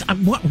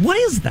 What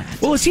is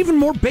that? Well, it's even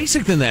more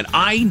basic than that.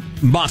 I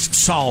must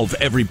solve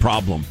every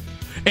problem.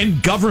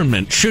 And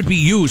government should be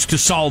used to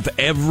solve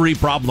every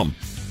problem.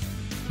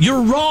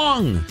 You're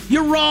wrong.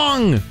 You're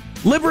wrong.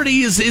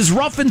 Liberty is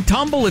rough and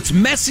tumble. It's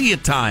messy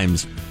at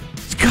times.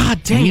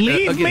 God dang it.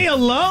 Leave me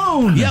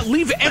alone. Yeah,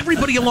 leave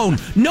everybody alone.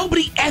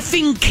 Nobody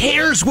effing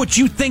cares what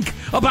you think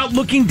about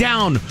looking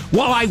down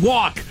while I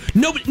walk.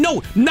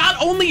 No, not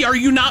only are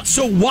you not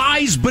so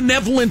wise,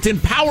 benevolent,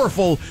 and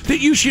powerful that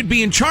you should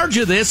be in charge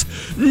of this,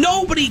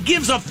 nobody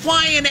gives a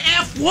flying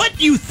F what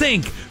you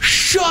think.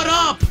 Shut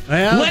up.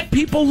 Yeah. Let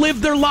people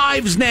live their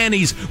lives,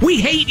 nannies. We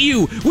hate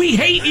you. We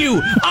hate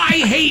you.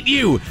 I hate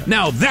you.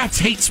 Now, that's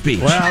hate speech.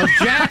 Well,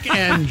 Jack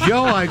and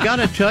Joe, I got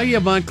to tell you,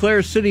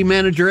 Montclair City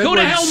Manager Edward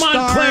Go to hell,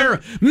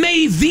 Montclair.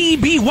 May thee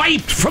be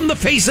wiped from the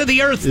face of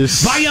the earth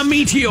by a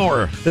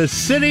meteor. The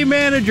city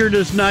manager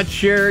does not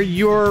share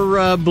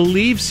your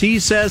beliefs. He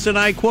says, and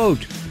I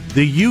quote,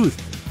 the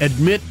youth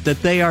admit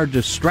that they are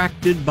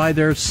distracted by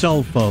their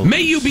cell phones.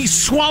 May you be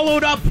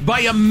swallowed up by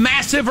a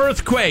massive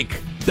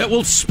earthquake that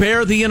will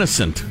spare the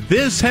innocent.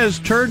 This has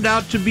turned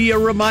out to be a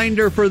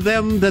reminder for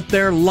them that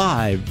their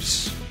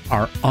lives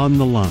are on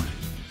the line.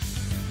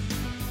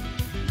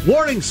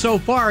 Warning so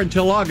far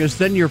until August,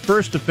 then your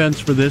first offense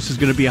for this is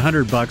going to be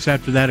 $100.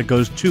 After that, it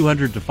goes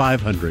 $200 to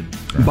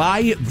 $500.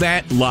 By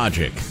that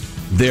logic,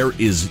 there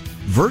is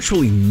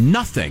virtually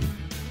nothing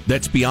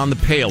that's beyond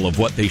the pale of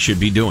what they should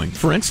be doing.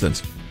 For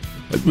instance,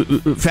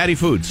 fatty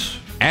foods,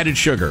 added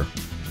sugar,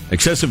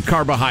 excessive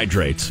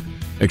carbohydrates,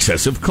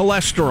 excessive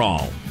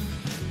cholesterol,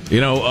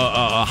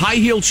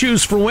 high-heeled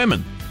shoes for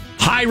women,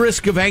 high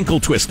risk of ankle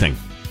twisting.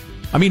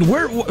 I mean,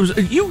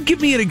 you give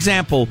me an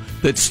example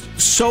that's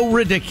so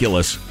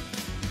ridiculous,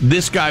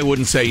 this guy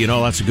wouldn't say,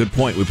 that's a good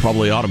point. We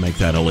probably ought to make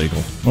that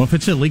illegal. Well, if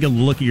it's illegal to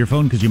look at your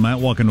phone because you might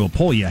walk into a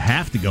poll, you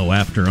have to go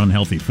after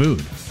unhealthy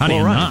food. How do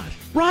you not?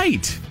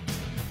 Right.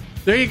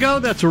 There you go.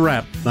 That's a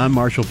wrap. I'm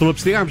Marshall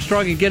Phillips, the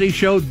Armstrong and Getty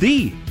Show,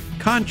 the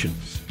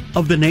conscience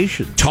of the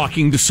nation.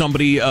 Talking to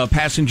somebody, a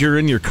passenger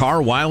in your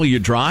car while you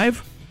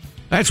drive?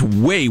 That's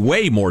way,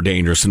 way more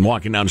dangerous than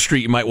walking down the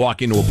street. You might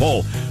walk into a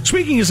pole.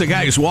 Speaking as a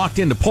guy who's walked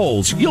into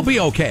poles, you'll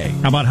be okay.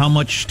 How about how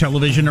much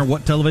television or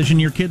what television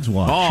your kids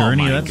watch? Oh, or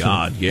any my of that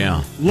God, sort?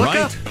 Yeah.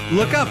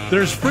 Look up.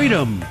 There's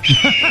freedom.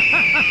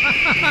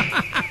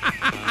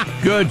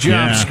 Good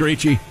job,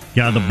 Screechy.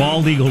 Yeah, the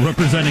bald eagle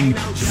representing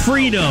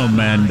freedom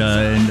and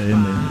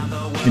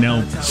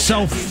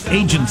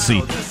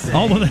self-agency.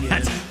 All of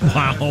that.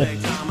 Wow.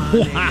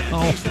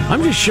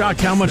 I'm just shocked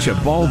how much a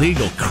bald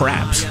eagle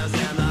craps.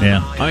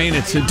 Yeah. I mean,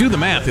 do the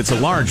math. It's a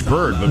large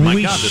bird, but my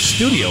God, the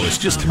studio is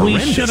just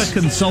horrendous. We should have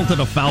consulted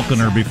a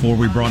falconer before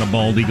we brought a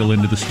bald eagle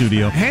into the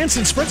studio.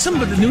 Hanson, spread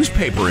some of the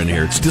newspaper in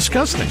here. It's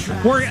disgusting.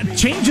 We're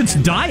changing its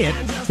diet.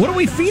 What are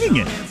we feeding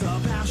it?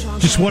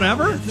 Just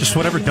whatever? Just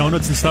whatever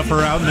donuts and stuff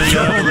are out in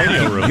the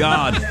radio room.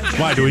 God.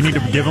 Why, do we need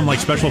to give them,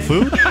 special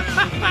food?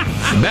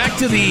 Back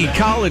to the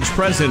college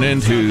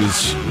president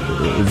who's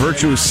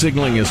virtue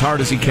signaling as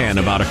hard as he can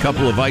about a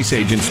couple of ICE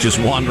agents just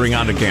wandering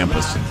onto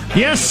campus.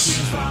 Yes,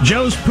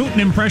 Joe's Putin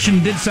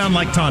impression did sound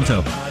like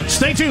Tonto.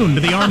 Stay tuned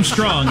to the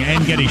Armstrong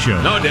and Getty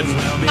Show. No, it didn't.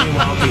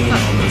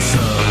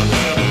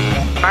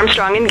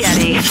 Armstrong and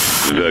Getty.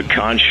 The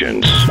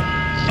conscience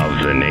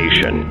of the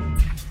nation.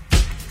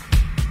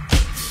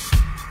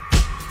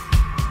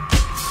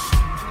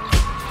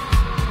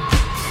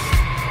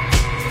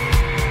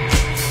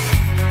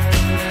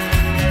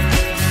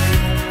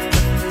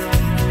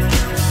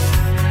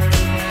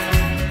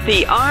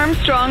 The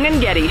Armstrong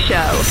and Getty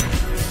Show.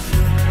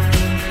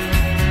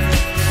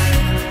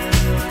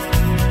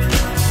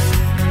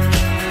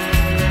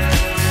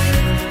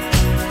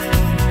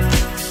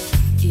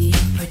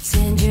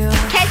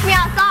 Catch me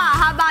outside.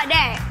 How about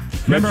that?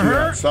 Remember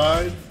her?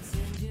 Outside.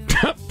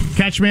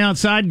 Catch Me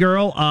Outside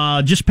girl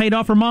just paid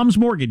off her mom's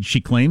mortgage,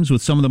 she claims,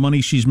 with some of the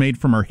money she's made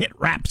from her hit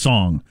rap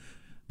song.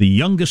 The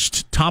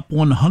youngest top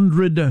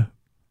 100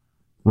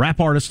 rap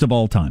artist of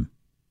all time.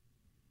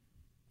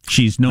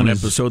 She's known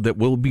as... An episode that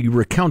will be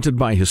recounted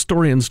by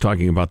historians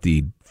talking about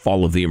the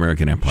fall of the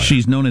American Empire.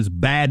 She's known as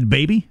Bhad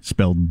Bhabie,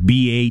 spelled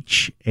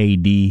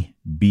B-H-A-D-B-H-A-B-I.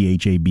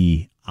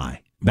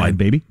 Bhad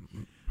Bhabie.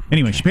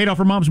 Anyway, she paid off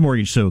her mom's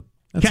mortgage, so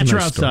That's catch her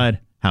nice outside.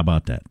 Story. How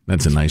about that?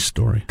 That's a nice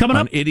story. Coming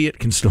up... An idiot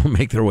can still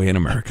make their way in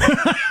America.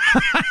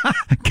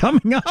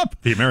 Coming up...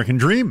 The American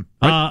dream.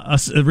 Right?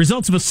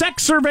 Results of a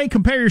sex survey.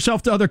 Compare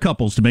yourself to other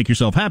couples to make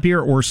yourself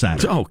happier or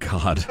sadder. Oh,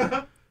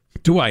 God.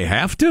 Do I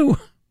have to?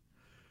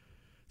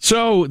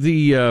 So,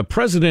 the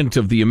president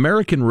of the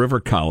American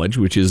River College,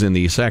 which is in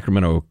the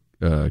Sacramento,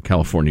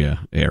 California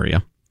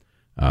area,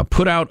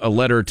 put out a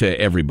letter to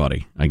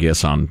everybody, I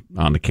guess, on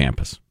the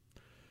campus.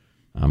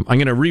 I'm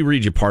going to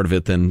reread you part of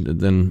it,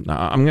 then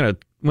I'm going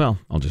to,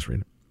 I'll just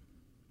read it.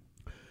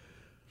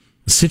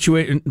 A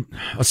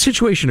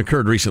situation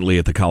occurred recently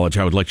at the college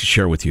I would like to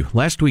share with you.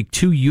 Last week,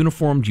 2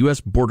 uniformed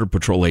U.S. Border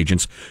Patrol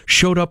agents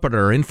showed up at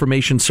our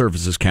information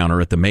services counter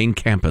at the main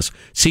campus,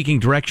 seeking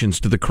directions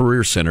to the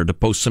Career Center to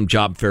post some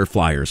job fair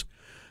flyers.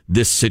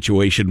 This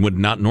situation would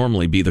not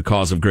normally be the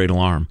cause of great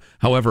alarm.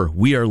 However,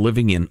 we are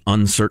living in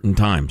uncertain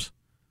times.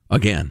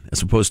 Again,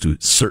 as opposed to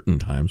certain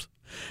times.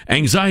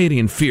 Anxiety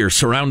and fear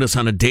surround us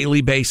on a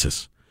daily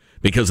basis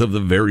because of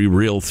the very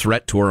real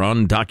threat to our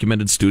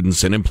undocumented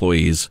students and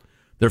employees,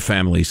 their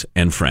families,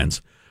 and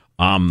friends.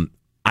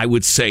 I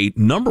would say,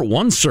 number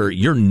one, sir,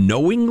 you're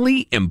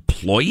knowingly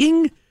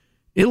employing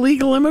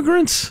illegal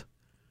immigrants?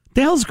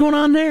 The hell's going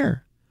on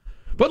there?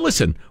 But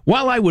listen,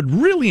 while I would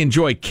really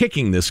enjoy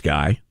kicking this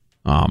guy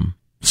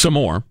some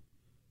more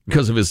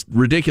because of his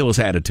ridiculous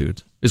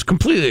attitudes, his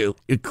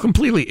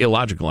completely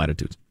illogical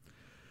attitudes,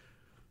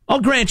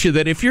 I'll grant you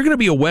that if you're going to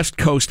be a West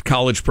Coast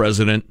college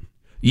president,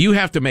 you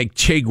have to make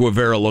Che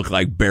Guevara look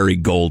like Barry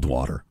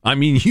Goldwater. I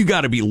mean, you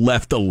got to be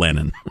left of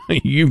Lenin.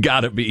 You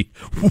got to be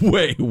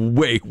way,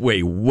 way,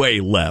 way, way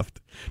left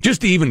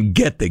just to even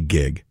get the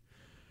gig.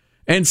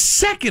 And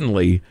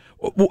secondly,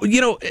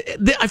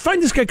 I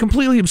find this guy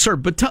completely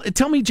absurd. But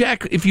tell me,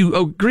 Jack, if you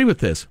agree with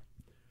this.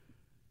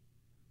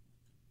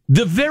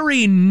 The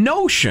very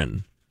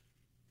notion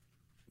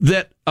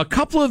that a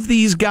couple of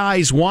these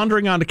guys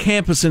wandering onto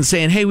campus and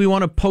saying, hey, we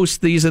want to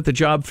post these at the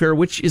job fair,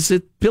 which is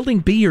it building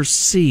B or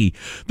C?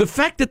 The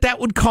fact that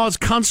would cause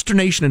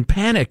consternation and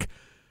panic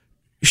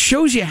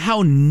shows you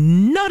how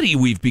nutty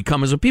we've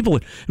become as a people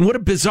and what a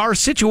bizarre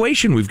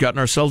situation we've gotten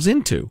ourselves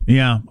into.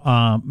 Yeah.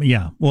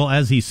 Well,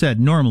 as he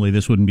said, normally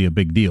this wouldn't be a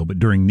big deal, but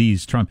during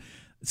these Trump,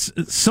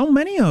 so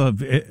many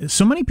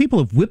people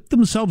have whipped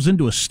themselves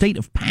into a state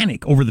of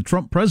panic over the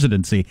Trump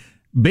presidency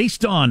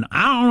based on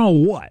I don't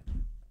know what.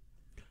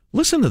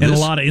 Listen to this. In a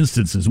lot of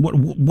instances.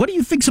 What do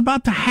you think's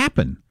about to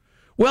happen?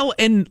 Well,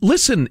 and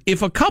listen,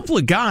 if a couple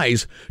of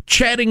guys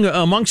chatting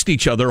amongst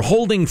each other,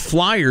 holding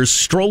flyers,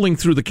 strolling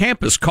through the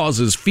campus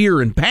causes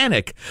fear and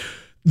panic,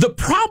 the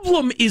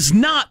problem is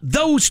not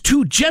those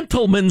two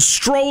gentlemen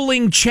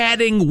strolling,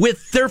 chatting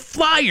with their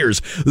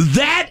flyers.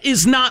 That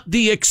is not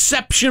the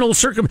exceptional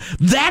circumstance.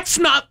 That's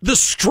not the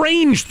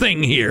strange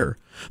thing here.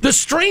 The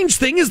strange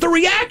thing is the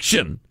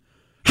reaction.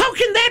 How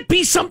can that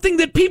be something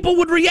that people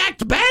would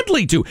react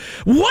badly to?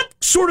 What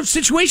sort of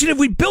situation have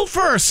we built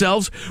for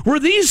ourselves where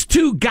these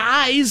two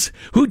guys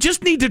who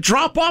just need to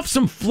drop off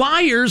some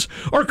flyers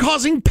are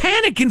causing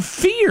panic and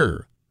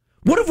fear?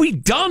 What have we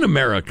done,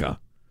 America?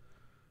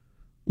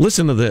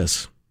 Listen to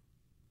this.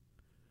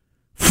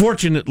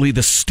 Fortunately,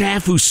 the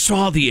staff who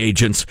saw the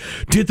agents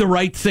did the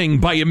right thing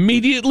by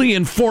immediately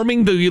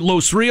informing the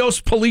Los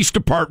Rios Police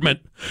Department,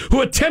 who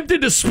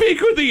attempted to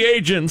speak with the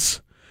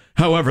agents.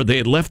 However, they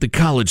had left the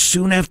college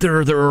soon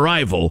after their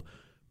arrival,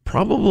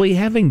 probably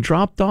having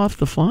dropped off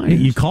the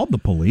flyers. You called the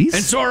police?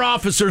 And so our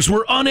officers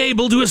were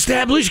unable to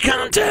establish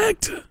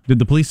contact. Did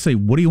the police say,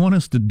 what do you want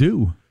us to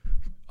do?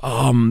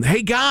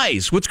 Hey,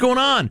 guys, what's going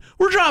on?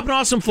 We're dropping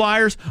off some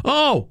flyers.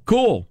 Oh,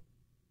 cool.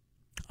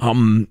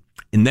 And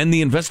then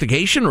the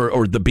investigation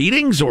or the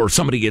beatings or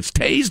somebody gets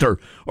tased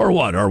or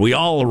what? Are we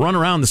all run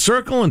around the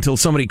circle until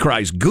somebody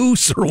cries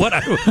goose or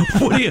what?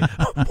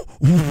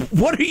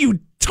 What are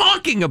you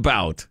talking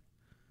about?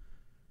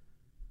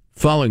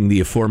 Following the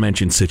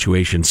aforementioned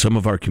situation, some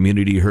of our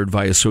community heard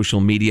via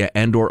social media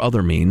and or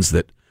other means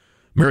that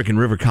American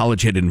River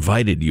College had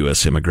invited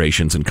U.S.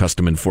 Immigrations and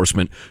Custom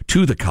Enforcement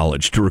to the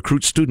college to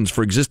recruit students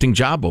for existing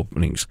job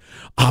openings.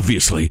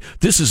 Obviously,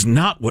 this is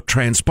not what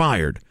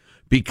transpired,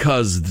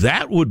 because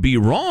that would be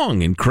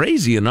wrong and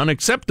crazy and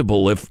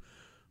unacceptable if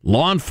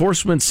law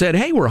enforcement said,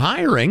 hey, we're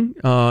hiring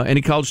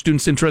any college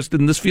students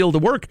interested in this field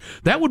of work.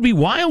 That would be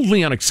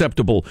wildly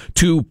unacceptable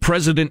to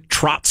President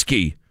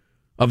Trotsky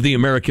of the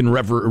American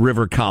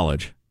River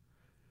College.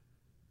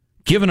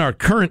 Given our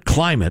current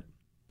climate,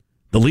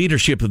 the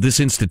leadership of this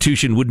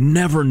institution would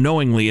never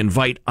knowingly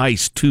invite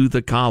ICE to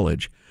the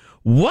college.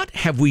 What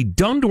have we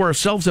done to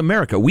ourselves,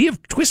 America? We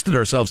have twisted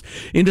ourselves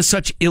into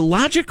such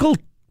illogical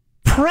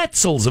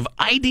pretzels of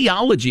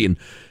ideology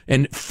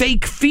and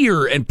fake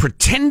fear and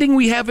pretending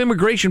we have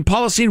immigration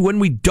policy when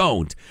we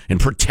don't, and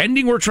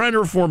pretending we're trying to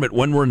reform it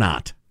when we're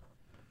not.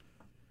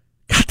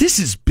 God, this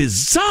is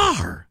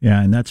bizarre.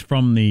 Yeah, and that's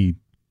from the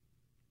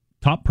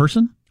top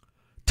person?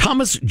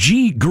 Thomas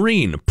G.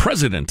 Green,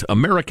 President,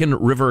 American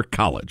River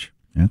College.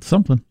 That's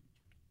something.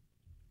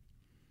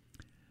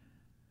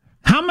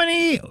 How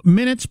many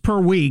minutes per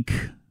week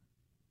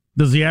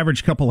does the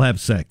average couple have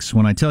sex?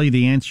 When I tell you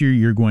the answer,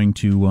 you're going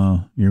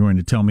to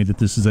tell me that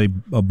this is a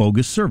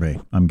bogus survey,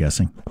 I'm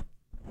guessing.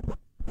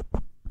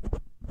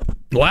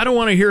 Well, I don't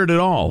want to hear it at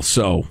all,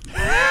 so.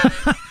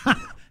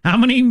 How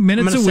many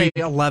minutes a week?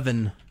 Say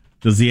 11.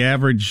 Does the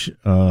average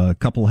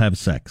couple have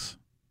sex?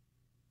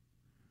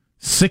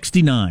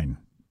 69,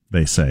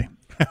 they say.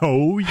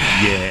 Oh,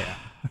 yeah.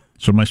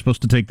 So am I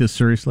supposed to take this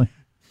seriously?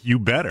 You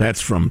better. That's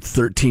from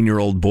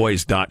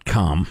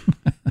 13yearoldboys.com.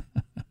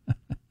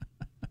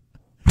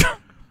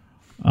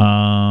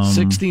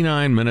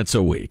 69 minutes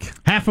a week.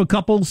 Half of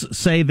couples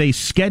say they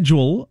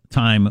schedule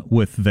time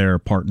with their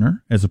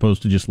partner as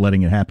opposed to just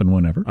letting it happen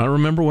whenever. I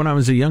remember when I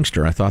was a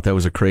youngster, I thought that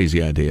was a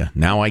crazy idea.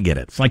 Now I get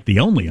it. It's like the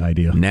only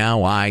idea.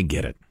 Now I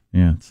get it.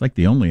 Yeah, it's like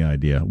the only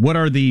idea. What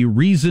are the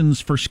reasons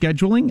for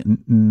scheduling?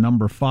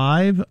 Number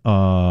 5,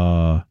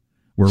 we're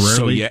rarely...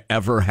 So you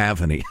ever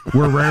have any?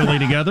 We're rarely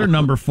together.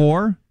 Number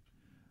 4,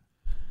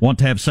 want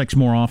to have sex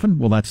more often?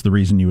 Well, that's the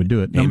reason you would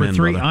do it. Number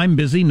 3, brother. I'm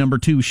busy. Number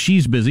 2,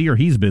 she's busy or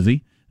he's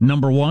busy.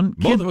 Number 1,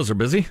 both of us are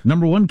busy.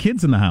 Number 1,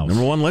 kids in the house.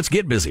 Number 1, let's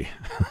get busy.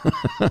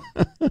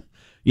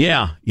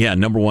 Yeah,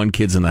 number 1,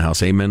 kids in the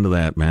house. Amen to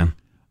that, man.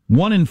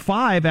 1 in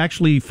 5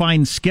 actually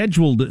find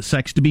scheduled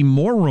sex to be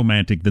more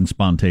romantic than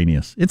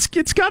spontaneous. It's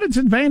got its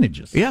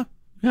advantages. Yeah,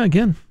 Yeah,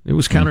 again, it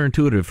was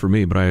counterintuitive for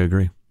me, but I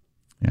agree.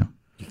 Yeah.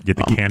 Get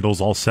the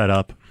candles all set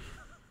up.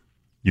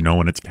 You know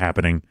when it's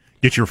happening.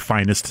 Get your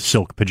finest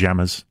silk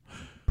pajamas.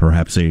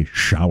 Perhaps a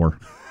shower.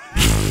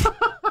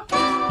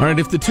 All right,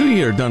 if the two of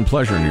you are done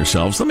pleasuring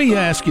yourselves, let me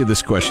ask you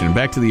this question.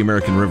 Back to the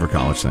American River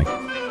College thing.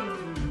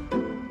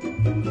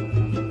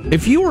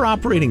 If you were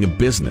operating a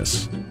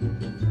business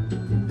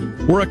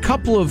where a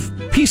couple of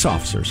peace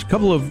officers, a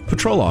couple of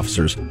patrol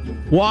officers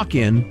walk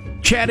in,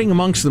 chatting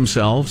amongst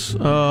themselves,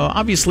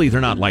 obviously they're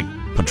not like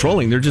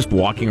patrolling, they're just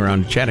walking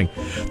around chatting,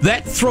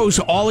 that throws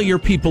all of your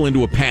people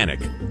into a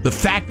panic. The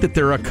fact that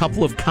there are a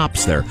couple of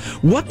cops there.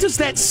 What does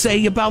that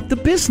say about the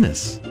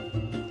business?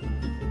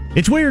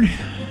 It's weird.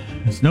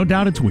 There's no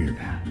doubt it's weird.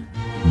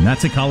 And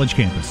that's a college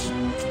campus.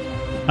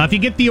 If you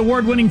get the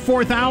award-winning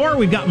fourth hour,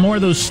 we've got more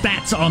of those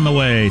stats on the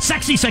way.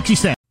 Sexy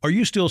stats. Are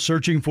you still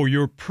searching for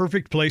your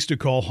perfect place to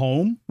call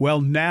home?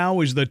 Well, now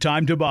is the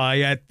time to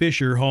buy at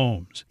Fisher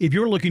Homes. If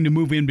you're looking to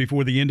move in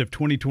before the end of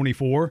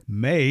 2024,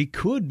 May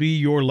could be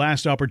your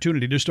last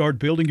opportunity to start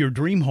building your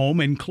dream home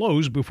and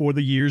close before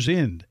the year's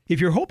end. If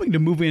you're hoping to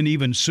move in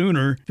even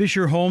sooner,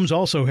 Fisher Homes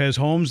also has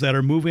homes that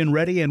are move-in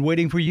ready and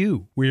waiting for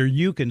you, where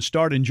you can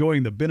start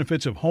enjoying the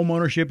benefits of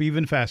homeownership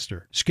even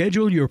faster.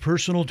 Schedule your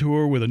personal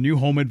tour with a new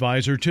home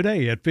advisor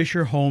today at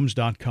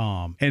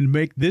FisherHomes.com and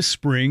make this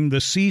spring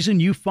the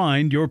season you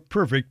find your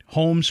perfect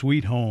home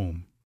sweet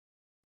home.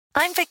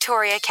 I'm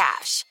Victoria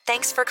Cash.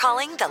 Thanks for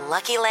calling the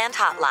Lucky Land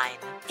Hotline.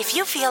 If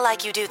you feel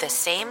like you do the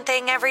same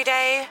thing every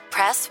day,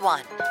 press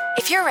 1.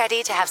 If you're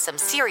ready to have some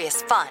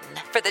serious fun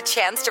for the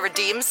chance to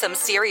redeem some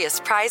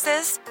serious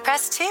prizes,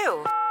 press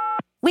 2.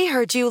 We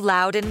heard you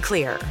loud and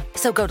clear.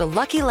 So go to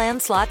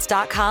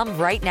LuckyLandSlots.com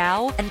right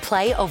now and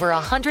play over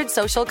 100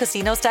 social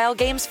casino-style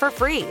games for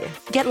free.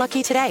 Get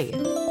lucky today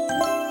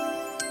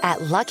at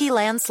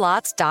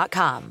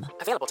LuckyLandSlots.com.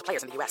 Available to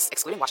players in the U.S.,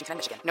 excluding Washington and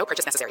Michigan. No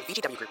purchase necessary.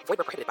 VGW Group. Void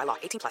where prohibited by law.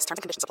 18+. Terms and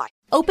conditions apply.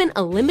 Open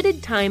a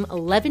limited-time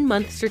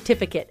 11-month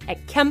certificate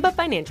at Kemba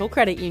Financial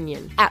Credit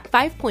Union. At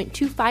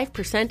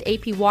 5.25%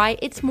 APY,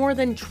 it's more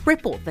than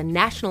triple the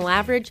national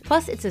average,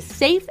 plus it's a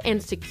safe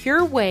and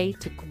secure way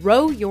to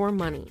grow your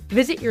money.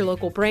 Visit your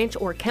local branch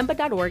or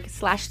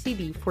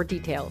kemba.org/CD for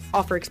details.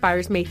 Offer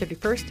expires May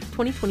 31st,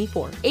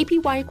 2024.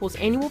 APY equals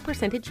annual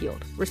percentage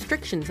yield.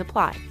 Restrictions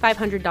apply.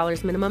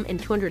 $500 minimum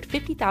and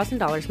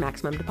 $250,000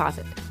 maximum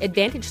deposit.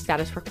 Advantage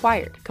status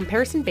required.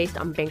 Comparison based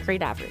on bank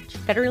rate average.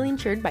 Federally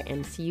insured by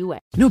NCUA.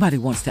 Nobody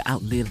wants to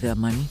outlive their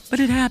money, but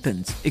it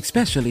happens,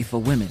 especially for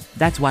women.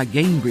 That's why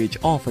Gainbridge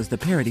offers the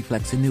Parity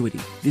Flex annuity,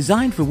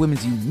 designed for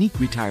women's unique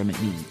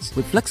retirement needs,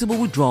 with flexible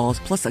withdrawals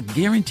plus a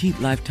guaranteed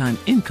lifetime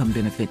income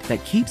benefit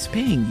that keeps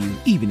paying you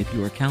even if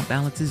your account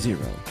balance is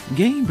zero.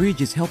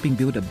 Gainbridge is helping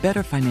build a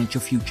better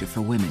financial future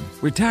for women.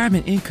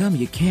 Retirement income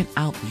you can't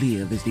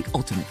outlive is the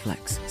ultimate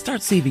flex.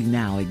 Start saving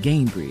now at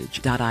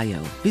Gainbridge.io.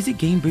 Visit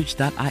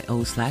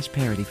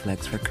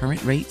Gainbridge.io/ParityFlex for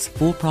current rates,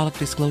 full product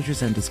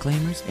disclosures and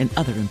disclaimers, and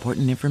other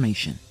important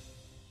information.